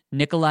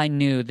 Nikolai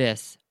knew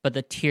this, but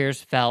the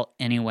tears fell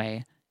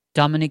anyway.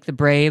 Dominic the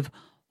Brave,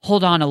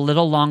 hold on a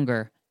little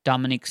longer.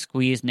 Dominic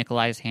squeezed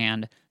Nikolai's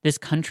hand. This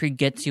country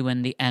gets you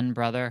in the end,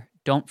 brother.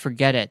 Don't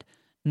forget it.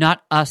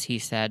 Not us, he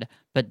said,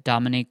 but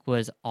Dominic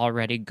was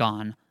already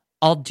gone.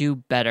 I'll do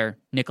better,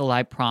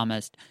 Nikolai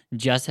promised,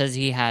 just as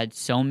he had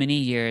so many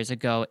years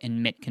ago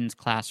in Mitkin's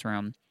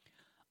classroom.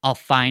 I'll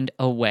find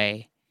a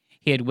way.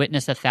 He had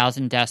witnessed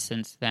 1,000 deaths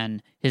since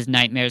then. His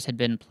nightmares had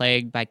been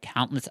plagued by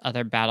countless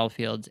other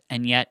battlefields,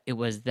 and yet it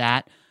was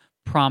that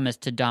promise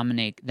to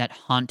Dominic that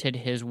haunted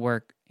his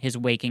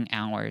waking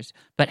hours.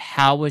 But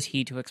how was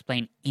he to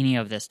explain any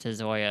of this to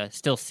Zoya,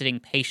 still sitting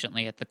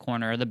patiently at the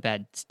corner of the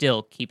bed,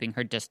 still keeping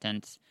her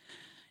distance?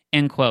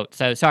 End quote.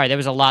 So, sorry, there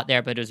was a lot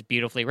there, but it was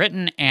beautifully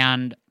written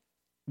and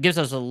gives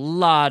us a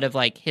lot of,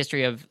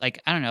 history of,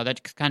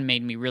 that just kind of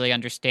made me really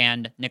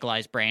understand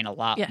Nikolai's brain a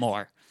lot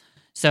more.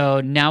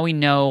 So now we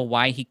know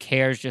why he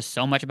cares just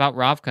so much about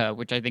Ravka,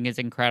 which I think is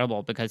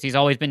incredible because he's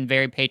always been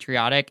very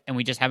patriotic and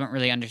we just haven't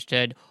really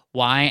understood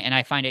why. And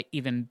I find it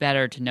even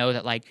better to know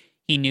that like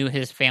he knew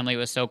his family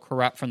was so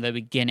corrupt from the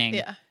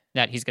beginning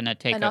that he's going to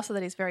take and also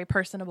that he's very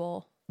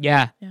personable.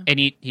 Yeah. And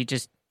he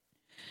just,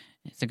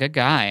 he's a good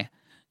guy.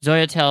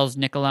 Zoya tells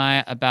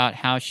Nikolai about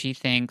how she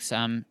thinks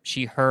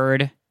she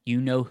heard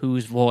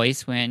you-know-who's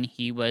voice when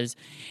he was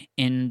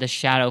in the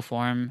shadow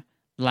form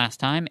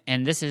last time.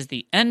 And this is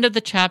the end of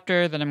the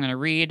chapter that I'm going to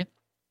read.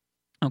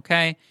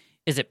 Okay.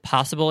 Is it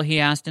possible, he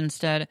asked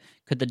instead,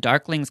 could the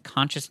Darkling's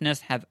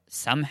consciousness have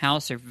somehow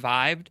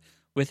survived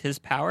with his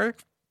power?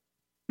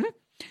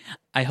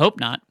 I hope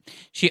not.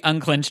 She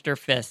unclenched her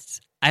fists.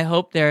 I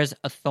hope there's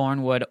a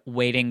thornwood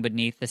waiting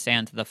beneath the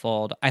sands of the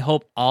fold. I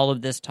hope all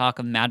of this talk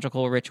of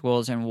magical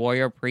rituals and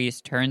warrior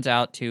priests turns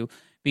out to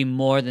be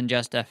more than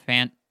just a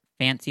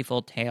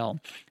fanciful tale.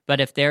 But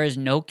if there is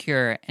no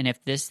cure, and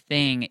if this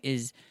thing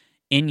is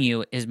in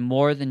you is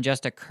more than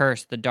just a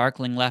curse the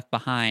Darkling left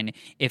behind,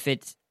 if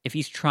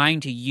he's trying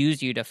to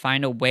use you to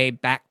find a way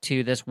back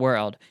to this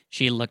world,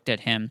 she looked at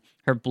him,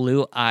 her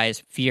blue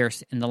eyes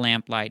fierce in the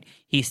lamplight.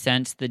 He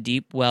sensed the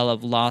deep well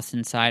of loss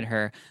inside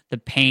her, the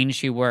pain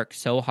she worked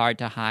so hard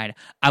to hide.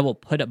 I will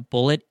put a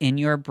bullet in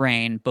your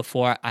brain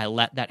before I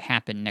let that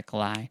happen,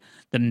 Nikolai.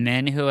 The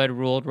men who had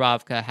ruled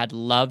Ravka had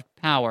loved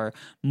power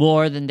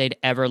more than they'd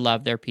ever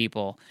loved their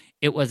people.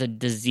 It was a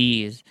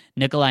disease.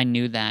 Nikolai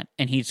knew that,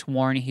 and he'd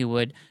sworn he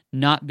would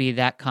not be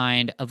that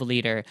kind of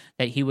leader,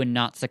 that he would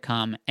not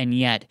succumb. And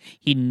yet,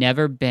 he'd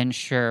never been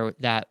sure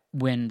that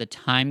when the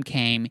time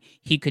came,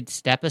 he could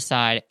step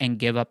aside and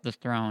give up the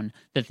throne,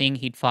 the thing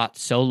he'd fought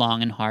so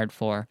long and hard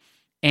for.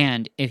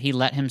 And if he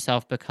let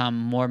himself become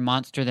more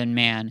monster than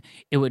man,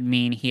 it would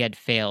mean he had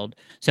failed.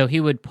 So he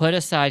would put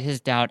aside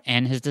his doubt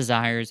and his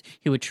desires.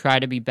 He would try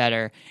to be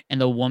better, and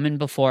the woman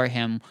before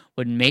him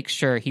would make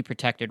sure he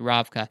protected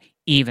Ravka,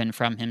 even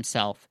from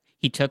himself.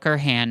 He took her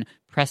hand,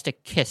 pressed a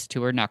kiss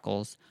to her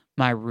knuckles.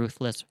 My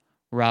ruthless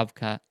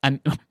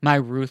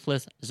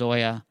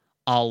Zoya,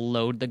 I'll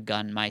load the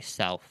gun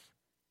myself.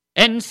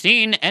 End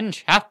scene, end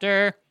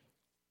chapter.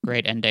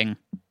 Great ending.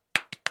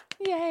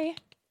 Yay.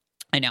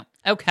 I know.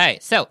 Okay,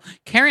 so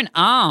carrying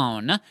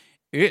on,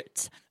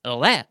 it's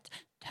that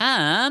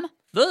time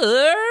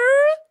for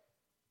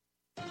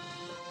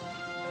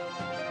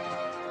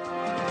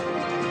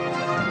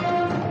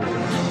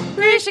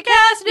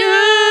GrishaCast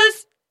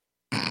News.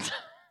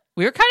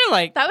 We were kind of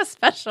like That was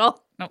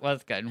special. It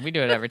was good. We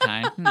do it every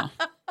time. No.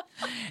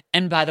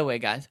 And by the way,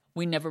 guys,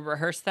 we never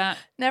rehearsed that.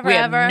 Never, we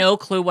ever. have no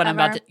clue what I'm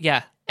Ever. about to.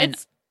 Yeah, and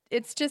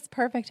It's just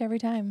perfect every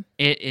time.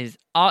 it is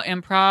all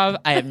improv.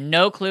 I have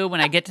no clue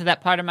when I get to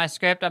that part of my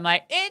script. I'm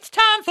like, it's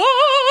time for.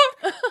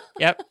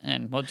 Yep,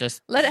 and we'll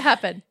just Let it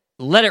happen.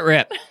 let it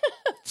rip.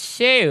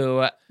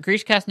 So,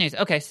 GrishaCast News.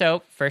 Okay,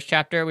 so first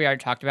chapter, we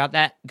already talked about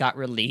that. Got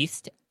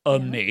released.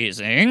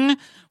 Amazing.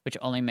 Which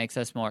only makes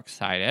us more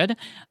excited.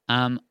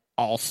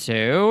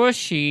 Also,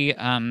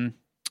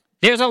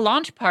 there's a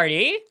launch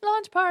party.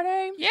 Launch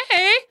party.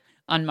 Yay!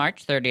 On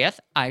March 30th,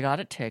 I got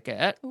a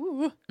ticket.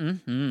 Ooh.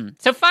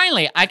 So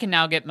finally, I can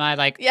now get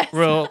my Yes.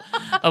 Rule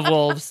of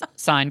Wolves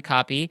signed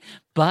copy.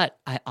 But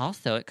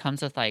it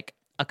comes with a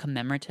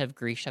commemorative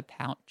Grisha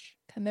pouch.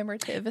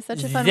 Commemorative is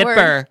such a fun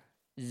word.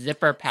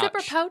 Zipper pouch.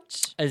 Zipper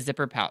pouch. A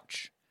zipper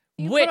pouch.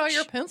 You put all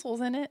your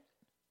pencils in it.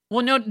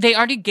 Well, no, they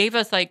already gave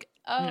us see,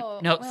 well.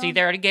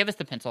 they already gave us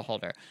the pencil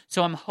holder.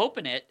 So I'm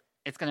hoping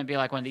it's going to be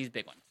like one of these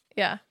big ones.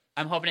 Yeah.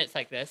 I'm hoping it's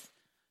like this.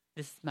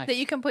 This is my That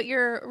you can put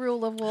your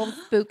Rule of Wolves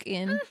book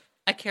in.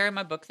 I carry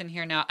my books in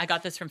here now. I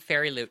got this from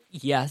Fairy Loot.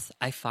 Yes,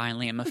 I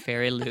finally am a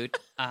Fairy Loot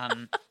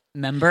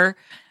member,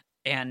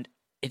 and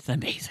it's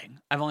amazing.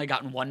 I've only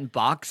gotten one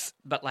box,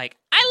 but I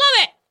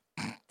love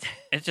it.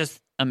 It's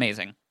just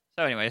amazing.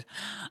 So, anyways,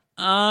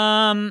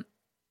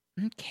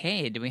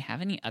 okay. Do we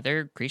have any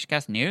other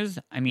GrishaCast news?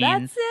 I mean,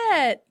 That's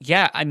it.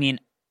 Yeah, I mean,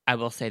 I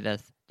will say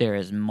this: there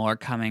is more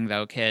coming,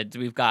 though, kids.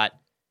 We've got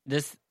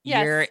this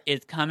year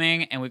is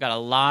coming, and we've got a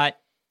lot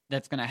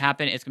that's going to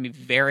happen. It's going to be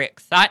very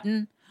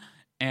exciting.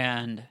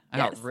 And I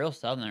got real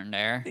Southern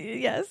there.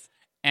 Yes.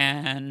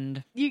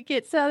 And You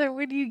get Southern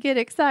when you get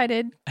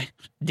excited.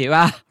 do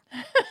I?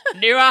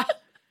 Do I?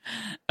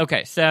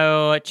 Okay,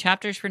 so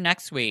chapters for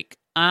next week.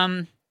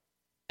 I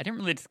didn't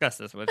really discuss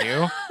this with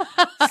you.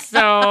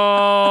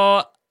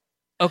 So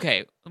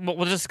okay,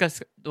 we'll discuss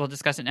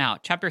it now.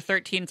 Chapter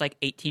 13 is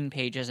 18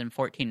 pages and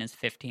 14 is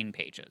 15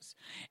 pages.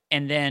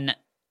 And then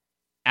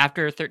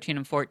after 13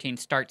 and 14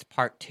 starts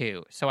part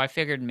 2. So I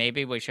figured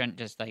maybe we shouldn't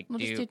just We'll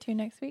just do 2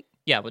 next week.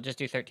 Yeah, we'll just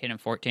do 13 and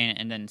 14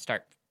 and then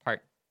start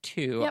part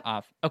 2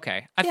 off.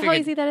 Okay. See how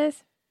easy that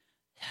is?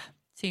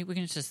 See, we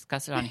can just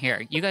discuss it on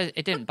here. You guys,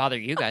 it didn't bother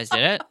you guys,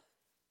 did it?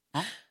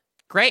 Well,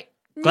 great.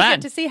 You Glad.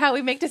 get to see how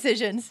we make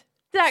decisions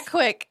that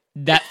quick.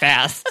 That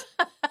fast.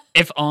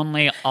 If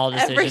only all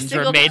Every decisions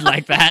were single made time.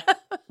 like that.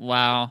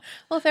 Wow.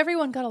 Well, if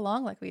everyone got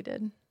along like we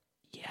did.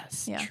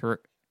 Yes, Yeah. true.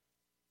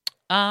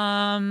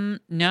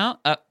 No.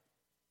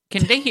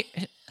 Can they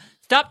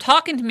stop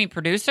talking to me,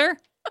 producer?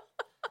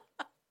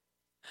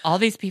 all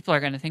these people are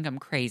going to think I'm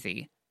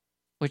crazy,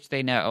 which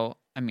they know.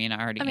 I mean,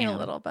 I already am. a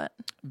little bit.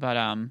 But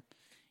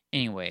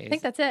anyways. I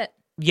think that's it.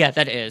 Yeah,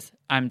 that is.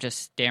 I'm just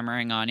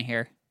stammering on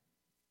here,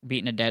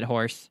 beating a dead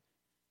horse.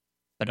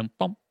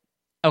 Ba-dum-bum.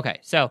 Okay,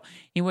 so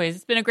anyways,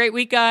 it's been a great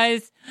week,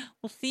 guys.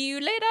 We'll see you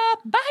later.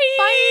 Bye.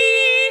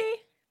 Bye.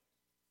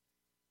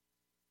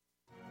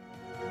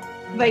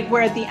 Like,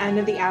 we're at the end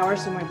of the hour,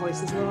 so my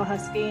voice is a little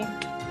husky.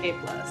 A+.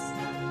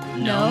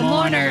 No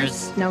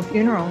mourners. No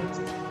funerals.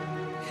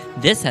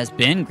 This has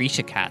been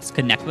GrishaCast.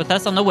 Connect with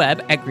us on the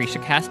web at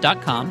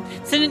GrishaCast.com.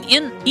 Send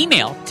an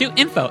email to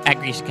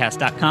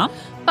info@GrishaCast.com.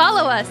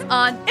 Follow us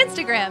on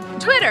Instagram,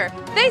 Twitter,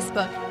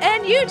 Facebook,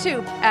 and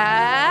YouTube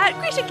at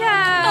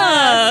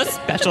GrishaCast. A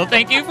special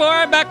thank you for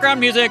our background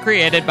music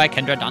created by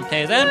Kendra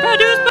Dantes and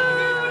produced